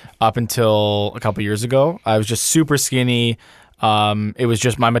life up until a couple years ago. I was just super skinny. It was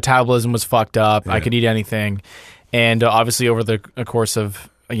just my metabolism was fucked up. I could eat anything. And obviously over the course of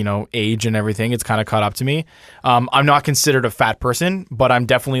age and everything, it's kind of caught up to me. I'm not considered a fat person, but I'm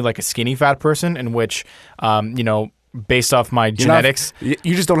definitely like a skinny fat person in which, based off my genetics. you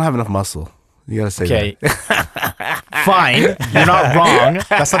just don't have enough muscle. You gotta say Okay. that. Fine. You're not wrong.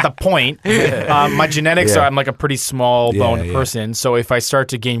 That's not the point. My genetics Yeah. are, I'm like a pretty small boned yeah. person. So if I start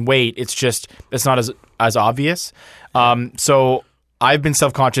to gain weight, it's not as as obvious. So I've been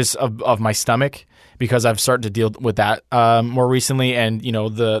self-conscious of my stomach because I've started to deal with that more recently, and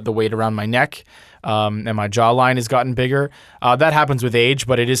the weight around my neck and my jawline has gotten bigger. That happens with age,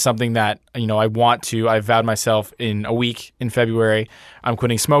 but it is something that I've vowed myself in a week in February. I'm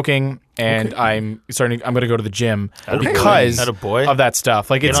quitting smoking, and I'm going to go to the gym because of that stuff.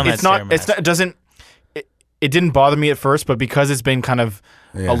 Like it didn't bother me at first, but because it's been kind of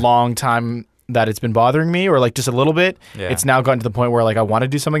a long time that it's been bothering me, or like just a little bit, it's now gotten to the point where like I want to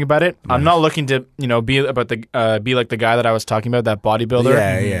do something about it. Nice. I'm not looking to be like the guy that I was talking about, that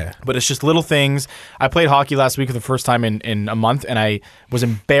bodybuilder. Yeah. But it's just little things. I played hockey last week for the first time in a month, and I was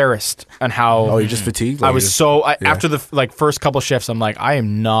embarrassed on how. Oh, you're just fatigued. After the first couple shifts, I'm like, I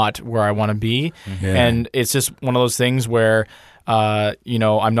am not where I want to be, and it's just one of those things where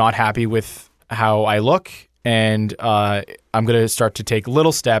I'm not happy with how I look, and I'm going to start to take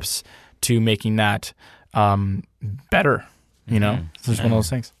little steps to making that better, It's just one of those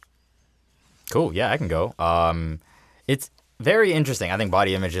things. Cool. Yeah, I can go. It's very interesting. I think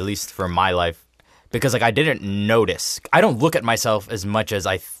body image, at least for my life, because like I didn't notice. I don't look at myself as much as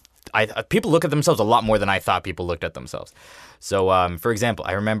people look at themselves a lot more than I thought people looked at themselves. So, for example,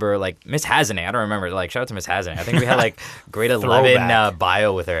 I remember like Miss Hazenet. I don't remember. Like, shout out to Miss Hazenet. I think we had like grade 11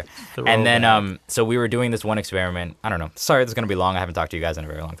 bio with her. And then, so we were doing this one experiment. I don't know. Sorry, this is gonna be long. I haven't talked to you guys in a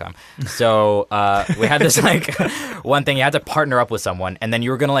very long time. So, we had this like one thing. You had to partner up with someone, and then you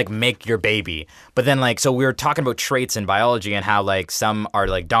were gonna like make your baby. But then like, so we were talking about traits in biology and how like some are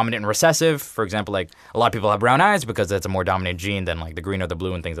like dominant and recessive. For example, like a lot of people have brown eyes because that's a more dominant gene than like the green or the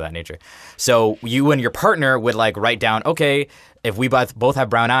blue and things of that nature. So you and your partner would like write down, okay, if we both have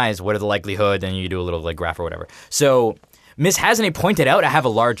brown eyes, what are the likelihood? And you do a little like graph or whatever. So Miss Hazenet pointed out I have a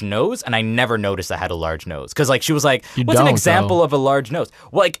large nose, and I never noticed I had a large nose. Because like she was like, what's an example of a large nose?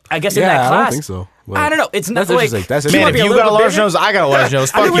 Well, like I guess in that class. I don't think so. I don't know. It's not like man, if you got a large nose, I got a large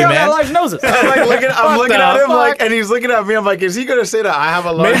nose. Fuck you, man. Got large noses. I'm looking at him like, and he's looking at me. I'm like, is he gonna say that I have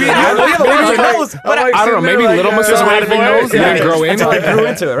a large nose? I don't know. Maybe little Miss Hazenet had a big nose and then grow into it. I grew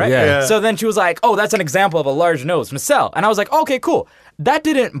into it, right? Yeah. So then she was like, oh, that's an example of a large nose, Marcel. And I was like, okay, cool. That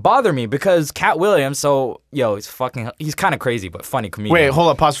didn't bother me because Cat Williams. So he's kind of crazy but funny comedian. Wait, hold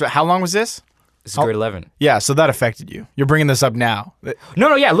up, pause for how long was this? It's grade 11. Yeah, so that affected you. You're bringing this up now.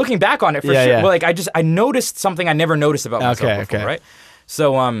 No, yeah. Looking back on it, for sure. Yeah. Well, like I noticed something I never noticed about myself before, right?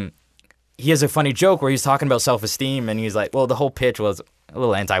 So, he has a funny joke where he's talking about self-esteem, and he's like, well, the whole pitch was a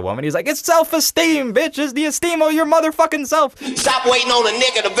little anti-woman. He's like, it's self-esteem, bitch. It's the esteem of your motherfucking self. Stop waiting on a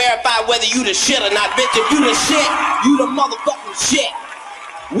nigga to verify whether you the shit or not, bitch. If you the shit, you the motherfucking shit.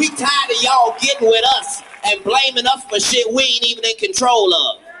 We tired of y'all getting with us and blaming us for shit we ain't even in control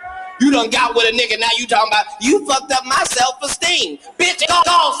of. You done got with a nigga, now you talking about, you fucked up my self-esteem. Bitch, it's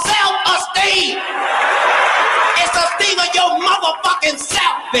called self-esteem. It's esteem of your motherfucking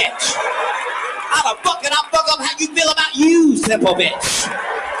self, bitch. How the fuck can I fuck up how you feel about you, simple bitch?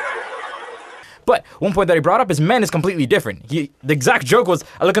 But one point that he brought up is men is completely different. The exact joke was,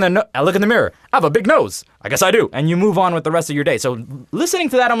 I look in the mirror, I have a big nose. I guess I do. And you move on with the rest of your day. So listening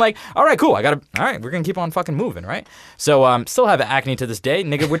to that, I'm like, all right, cool. All right, we're going to keep on fucking moving, right? So still have acne to this day.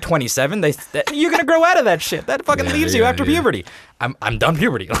 Nigga, we're 27. You're going to grow out of that shit. That fucking leaves you after puberty. I'm done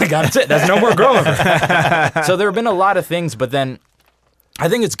puberty. Like, that's it. There's no more growing. So there have been a lot of things, but then I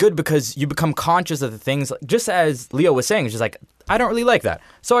think it's good because you become conscious of the things, just as Leo was saying, it's just like, I don't really like that.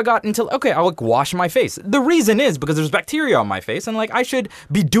 So I got until, okay, I'll like wash my face. The reason is because there's bacteria on my face and like I should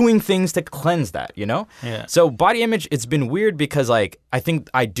be doing things to cleanse that, Yeah. So body image, it's been weird because like, I think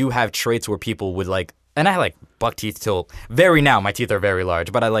I do have traits where people would like, and I like buck teeth till very now. My teeth are very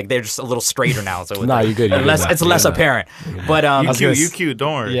large, but they're just a little straighter now. So you're good. It's less apparent. But you cute.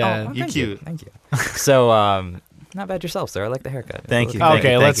 Don't worry. Yeah, you cute. Thank you. So not bad yourself, sir. I like the haircut. Thank you.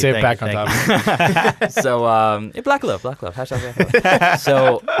 Okay, let's sit back on top. So, black love. Hashtag black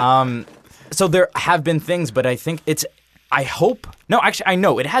love. So there have been things, but I think I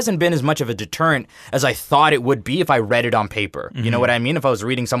know it hasn't been as much of a deterrent as I thought it would be if I read it on paper. Mm-hmm. You know what I mean? If I was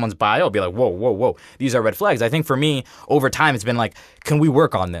reading someone's bio, I'd be like, whoa, these are red flags. I think for me, over time, it's been like, can we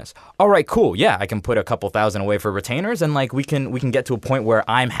work on this? All right, cool. Yeah, I can put a couple thousand away for retainers, and like we can get to a point where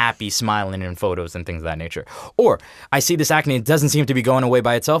I'm happy smiling in photos and things of that nature. Or I see this acne, it doesn't seem to be going away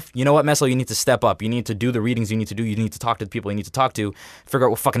by itself. You know what, Messel? You need to step up. You need to do the readings you need to do. You need to talk to the people you need to talk to, figure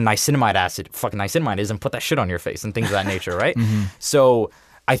out what fucking niacinamide is, and put that shit on your face and things of that nature, right? Mm-hmm. So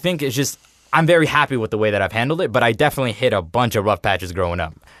I think it's just I'm very happy with the way that I've handled it, but I definitely hit a bunch of rough patches growing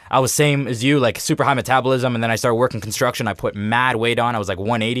up. I was same as you, like super high metabolism, and then I started working construction. I put mad weight on. I was like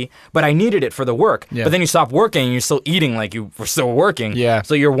 180, but I needed it for the work. Yeah. But then you stop working, and you're still eating like you were still working. Yeah.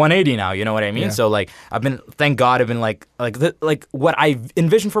 So you're 180 now. You know what I mean? Yeah. So like thank God, I've been like what I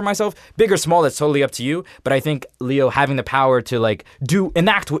envisioned for myself, big or small. That's totally up to you. But I think Leo having the power to like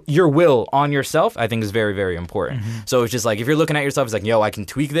enact your will on yourself, I think is very, very important. So it's just like if you're looking at yourself, it's like, yo, I can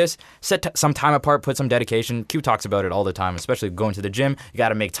tweak this, set some time apart, put some dedication. Q talks about it all the time, especially going to the gym. You got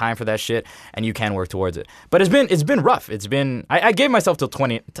to make time for that shit, and you can work towards it. But it's been rough. It's been I gave myself till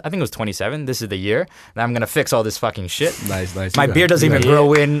 20. I think it was 27. This is the year that I'm gonna fix all this fucking shit. Nice. My beard doesn't even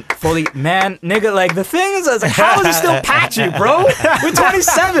grow in fully. Man, nigga, like the thing is, I was like, how is it still patchy, bro? We're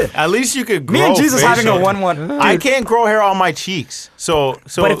 27. At least you could grow. Me and Jesus having a facial. 1-1. I can't grow hair on my cheeks. So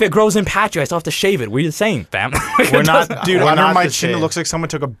But if it grows in patchy, I still have to shave it. We're the same, fam. we're not, Dude, we're under not my the chin, it same. looks like someone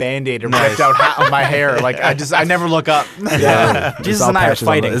took a Band-Aid and ripped out half of my hair. Like, I never look up. Yeah, Jesus and I are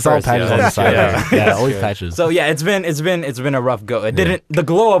fighting. It's all first, patches yo. on the side. Yeah. Yeah, always patches. So yeah, it's been a rough go. It didn't. The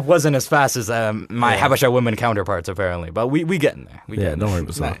glow up wasn't as fast as my Habesha women counterparts apparently, but we getting there. We Yeah, getting don't there. worry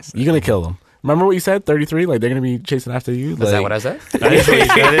about that. You're gonna kill them. Remember what you said? 33. Like they're gonna be chasing after you. Is that what I said? That is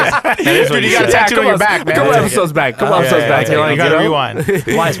what you got said. tattooed on your back, man. Couple episodes back. Couple episodes back. Yeah, You're like, you gotta you know? rewind.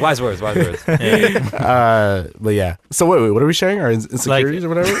 Wise words. But yeah. So wait, what are we sharing? Our insecurities or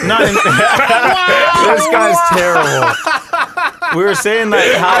whatever? Not in- This guy's terrible. We were saying that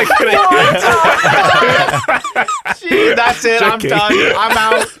That's it. I'm done. I'm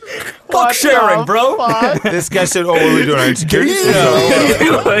out. Fuck sharing, bro. this guy said, "Oh, what are we doing? Our insecurities?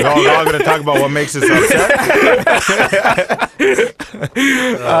 We're all going to talk about what makes us upset."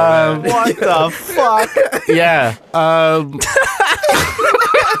 What the fuck? Yeah.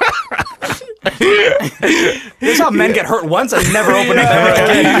 This is how men get hurt once and never open up ever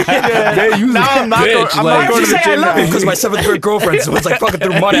again. Now I'm not going. I'm not going You to the say I gym. love you because my 7th grade girlfriend was like fucking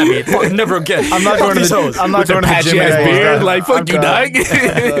threw mud at me. Fuck, never again. I'm not going to the. I'm not going to the Patchy gym. ass anymore. beard. Like fuck I'm you, done.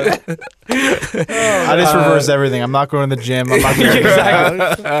 dog. I just reversed everything. I'm not going to the gym. I'm not going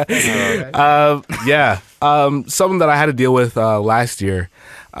Yeah. Something that I had to deal with last year.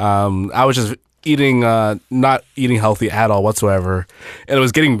 I was just not eating healthy at all whatsoever, and it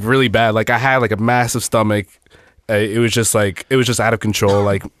was getting really bad. Like I had like a massive stomach. It was just out of control.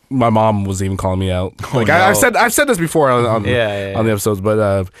 Like my mom was even calling me out. Like I've said this before on the episodes,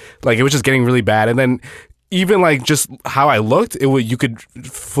 but like it was just getting really bad. And then even like just how I looked, you could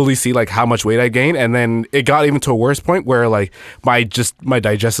fully see like how much weight I gained. And then it got even to a worse point where like my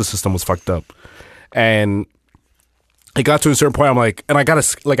digestive system was fucked up, and it got to a certain point. I'm like, and I had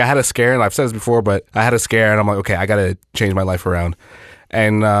a scare, and I've said this before, but I had a scare, and I'm like, okay, I gotta change my life around.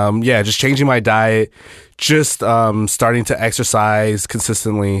 And just changing my diet, just starting to exercise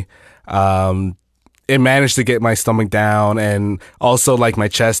consistently. It managed to get my stomach down, and also like my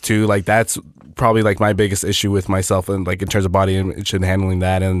chest too. Like that's probably like my biggest issue with myself, and like in terms of body image and handling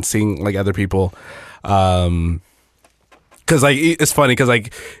that, and seeing like other people. Because like it's funny because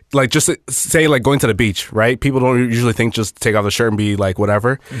like just say like going to the beach, right? People don't usually think just take off the shirt and be like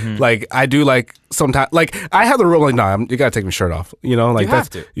whatever. Like I do like sometimes like I have the rule like you gotta take my shirt off, you know, like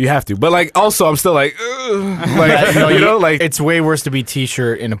you have to. But like also I'm still like like It's way worse to be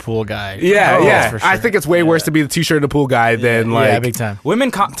t-shirt in a pool guy. yeah. For sure. I think it's way worse to be the t-shirt and the pool guy than like yeah, big time.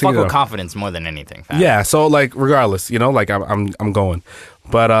 Women fuck it with up. confidence more than anything. Fam. yeah. So like regardless, you know, like I'm going.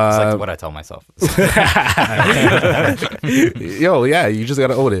 But It's like what I tell myself. yo, yeah, you just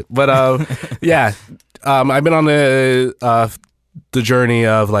gotta own it. But yeah, I've been on the journey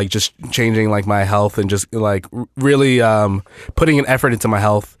of like just changing like my health and just like really putting an effort into my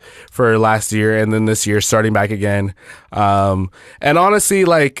health for last year, and then this year starting back again. And honestly,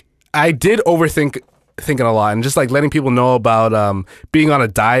 like I did thinking a lot, and just like letting people know about being on a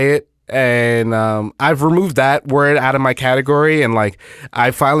diet. And I've removed that word out of my category, and like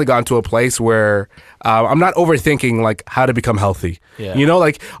I finally gotten to a place where I'm not overthinking like how to become healthy. Yeah. You know,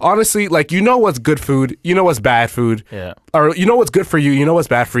 like honestly, like you know what's good food, you know what's bad food, Yeah. or you know what's good for you, you know what's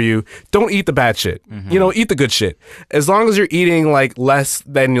bad for you. Don't eat the bad shit. You know, eat the good shit. As long as you're eating like less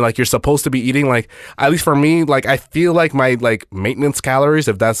than like you're supposed to be eating, like at least for me, like I feel like my like maintenance calories,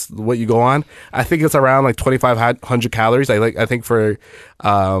 if that's what you go on, I think it's around like 2,500 calories. I think for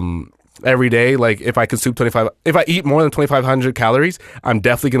every day, like if I eat more than 2,500 calories, I'm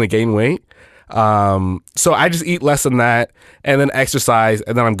definitely gonna gain weight. So I just eat less than that, and then exercise,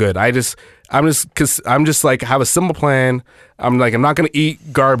 and then I'm good. I'm just like have a simple plan. I'm not gonna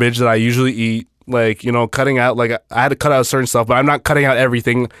eat garbage that I usually eat Like, you know, cutting out, like I had to cut out certain stuff, but I'm not cutting out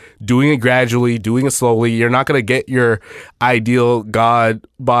everything, doing it gradually, doing it slowly. You're not going to get your ideal God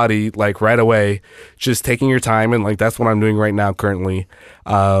body like right away. Just taking your time. And like, that's what I'm doing right now currently.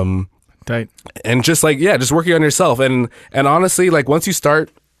 Tight. And just like, yeah, just working on yourself. And honestly, like once you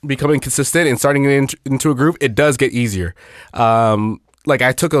start becoming consistent and starting into a groove, it does get easier. Like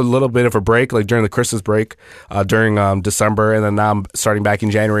I took a little bit of a break, like during the Christmas break, during December, and then now I'm starting back in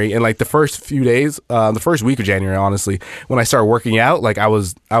January. And like the first few days, the first week of January, honestly, when I started working out, like I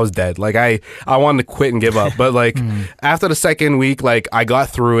was dead. Like I wanted to quit and give up. But like after the second week, like I got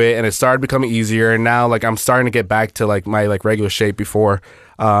through it, and it started becoming easier. And now like I'm starting to get back to like my like regular shape before.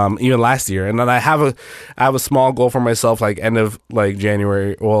 Even last year, and then I have a small goal for myself, like end of like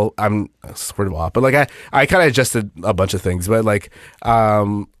January. Well, I'm sort of off, but like I kind of adjusted a bunch of things, but like I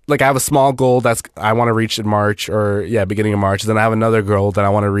have a small goal that's I want to reach in March, or beginning of March. Then I have another goal that I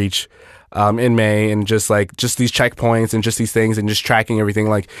want to reach in May, and just these checkpoints and just these things, and just tracking everything.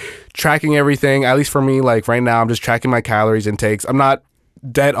 At least for me, like right now, I'm just tracking my calories intakes. I'm not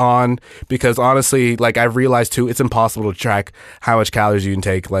dead on, because honestly, like I've realized too, it's impossible to track how much calories you can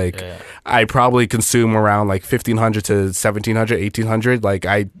take. Like I probably consume around like 1,500 to 1,700, 1,800. Like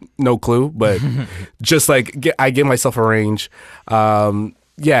I no clue, but just like I give myself a range.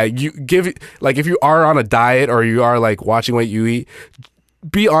 You give, like if you are on a diet or you are like watching what you eat,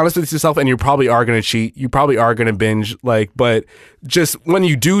 be honest with yourself, and you probably are going to cheat. You probably are going to binge, like, but just when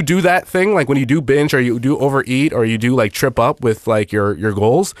you do that thing, like when you do binge or you do overeat or you do like trip up with like your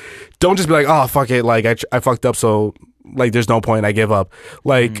goals, don't just be like, oh, fuck it. Like I fucked up. So like, there's no point. I give up.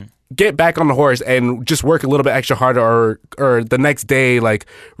 Like get back on the horse and just work a little bit extra harder, or the next day, like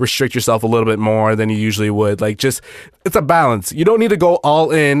restrict yourself a little bit more than you usually would. Like just, it's a balance. You don't need to go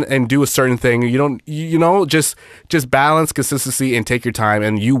all in and do a certain thing. You don't, just balance, consistency, and take your time,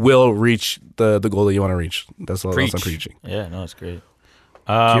 and you will reach the goal that you want to reach. That's what I'm preaching. Yeah, no, it's great.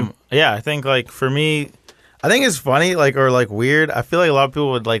 I think like for me, I think it's funny, like, or like weird. I feel like a lot of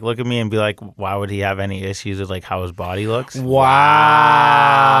people would like look at me and be like, why would he have any issues with like how his body looks? Wow.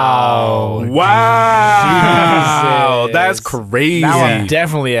 Jesus. That's crazy. Now I'm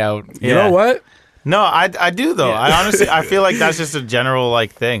definitely out. You know what? No, I do though. I honestly, I feel like that's just a general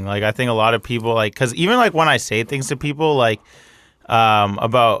like thing. Like I think a lot of people like, because even like when I say things to people like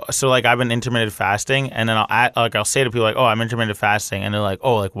so like I've been intermittent fasting, and then I'll say to people like, oh, I'm intermittent fasting, and they're like,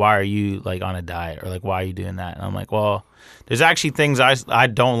 oh, like why are you like on a diet, or like why are you doing that? And I'm like, well, there's actually things I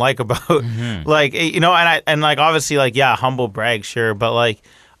don't like about like, and like obviously like, yeah, humble brag, sure, but like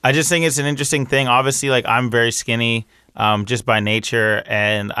I just think it's an interesting thing. Obviously, like I'm very skinny just by nature,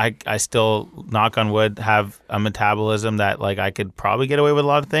 and I still, knock on wood, have a metabolism that like I could probably get away with a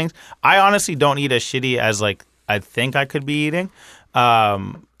lot of things. I honestly don't eat as shitty as like I think I could be eating.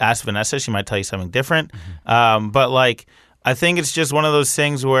 Ask Vanessa, she might tell you something different. But like I think it's just one of those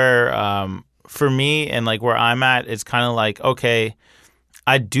things where for me and like where I'm at, it's kind of like, okay,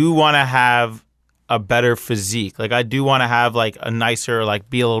 I do want to have a better physique. Like I do want to have like a nicer, like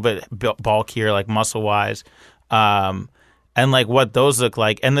be a little bit bulkier, like muscle wise. And like what those look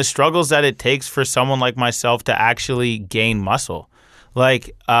like, and the struggles that it takes for someone like myself to actually gain muscle.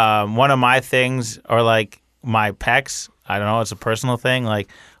 Like one of my things, or like my pecs, I don't know, it's a personal thing. Like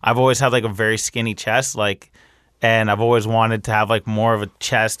I've always had like a very skinny chest, like, and I've always wanted to have like more of a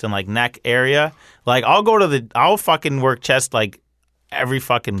chest and like neck area. Like I'll fucking work chest like every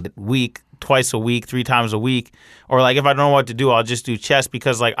fucking week, twice a week, 3 times a week. Or like if I don't know what to do, I'll just do chest,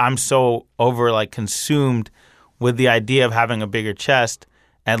 because like I'm so over like consumed with the idea of having a bigger chest,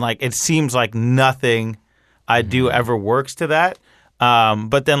 and like it seems like nothing I do ever works to that.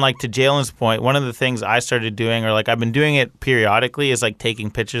 But then like to Jalen's point, one of the things I started doing, or like I've been doing it periodically, is like taking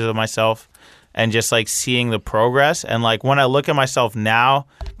pictures of myself and just like seeing the progress. And like when I look at myself now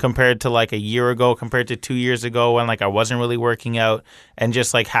compared to like a year ago, compared to 2 years ago when like I wasn't really working out and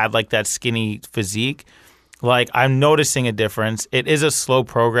just like had like that skinny physique, like I'm noticing a difference. It is a slow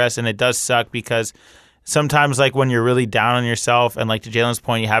progress, and it does suck because sometimes like when you're really down on yourself, and like to Jalen's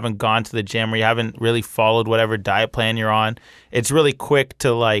point, you haven't gone to the gym or you haven't really followed whatever diet plan you're on, it's really quick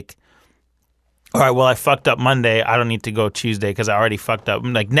to like, all right, well, I fucked up Monday, I don't need to go Tuesday because I already fucked up.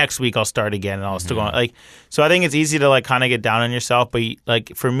 Like next week I'll start again, and I'll still go on. Like, so I think it's easy to like kind of get down on yourself, but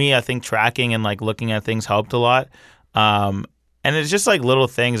like for me, I think tracking and like looking at things helped a lot. And it's just like little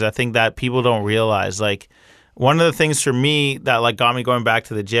things I think that people don't realize. Like one of the things for me that like got me going back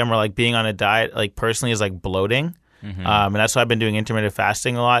to the gym, or like being on a diet, like personally, is like bloating. And that's why I've been doing intermittent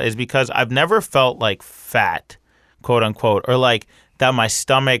fasting a lot, is because I've never felt like fat, quote unquote, or like that my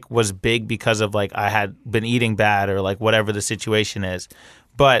stomach was big because of like I had been eating bad, or like whatever the situation is.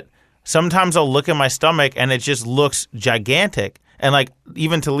 But sometimes I'll look at my stomach and it just looks gigantic. And like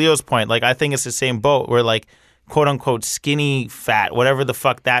even to Leo's point, like I think it's the same boat where like quote unquote skinny fat, whatever the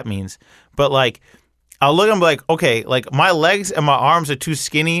fuck that means. But like I'll look and be like, okay, like my legs and my arms are too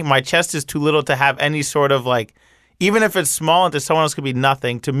skinny. My chest is too little to have any sort of like, even if it's small and to someone else could be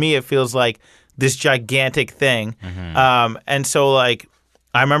nothing, to me it feels like this gigantic thing. And so like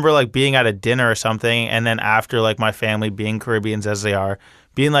I remember like being at a dinner or something, and then after like my family being Caribbeans as they are,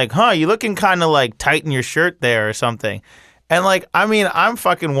 being like, huh, you looking kind of like tight in your shirt there or something. And like, I mean, I'm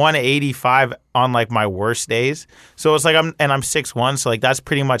fucking 185 on like my worst days. So it's like I'm 6'1", so like that's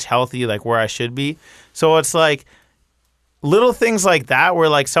pretty much healthy, like where I should be. So it's like little things like that where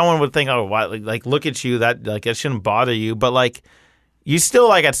like someone would think, oh, what, like look at you, that like it shouldn't bother you. But like you still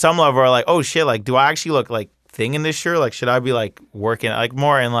like at some level are like, oh shit, like do I actually look like thing in this shirt? Like should I be like working like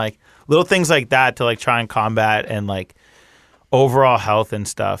more and like little things like that to like try and combat and like overall health and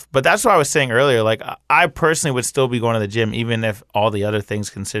stuff. But that's what I was saying earlier. Like I personally would still be going to the gym even if all the other things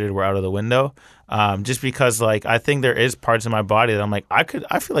considered were out of the window. Just because like I think there is parts of my body that I'm like I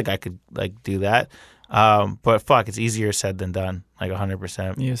feel like I could like do that. But fuck, it's easier said than done. Like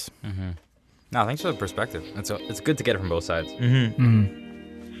 100%. Yes. No, thanks for the perspective. It's good to get it from both sides.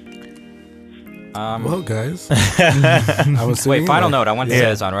 Well, guys, I'm Wait, final note. I want to say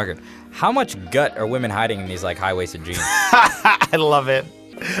this on record. How much gut are women hiding in these like high-waisted jeans? I love it.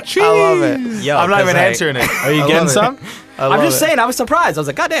 I love it. Yo, I'm not even like, answering it. Are you getting some? I'm just saying, I was surprised. I was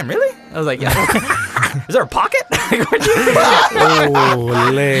like, God damn, really? I was like, yeah. Is there a pocket? Oh,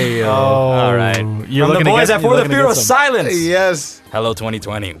 Leo. All right. You're From the looking to boys get- at you're For the looking to Fear get of some. Silence. Yes. Hello,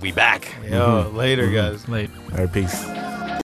 2020. We back. Yo, later, guys. Late. All right, peace.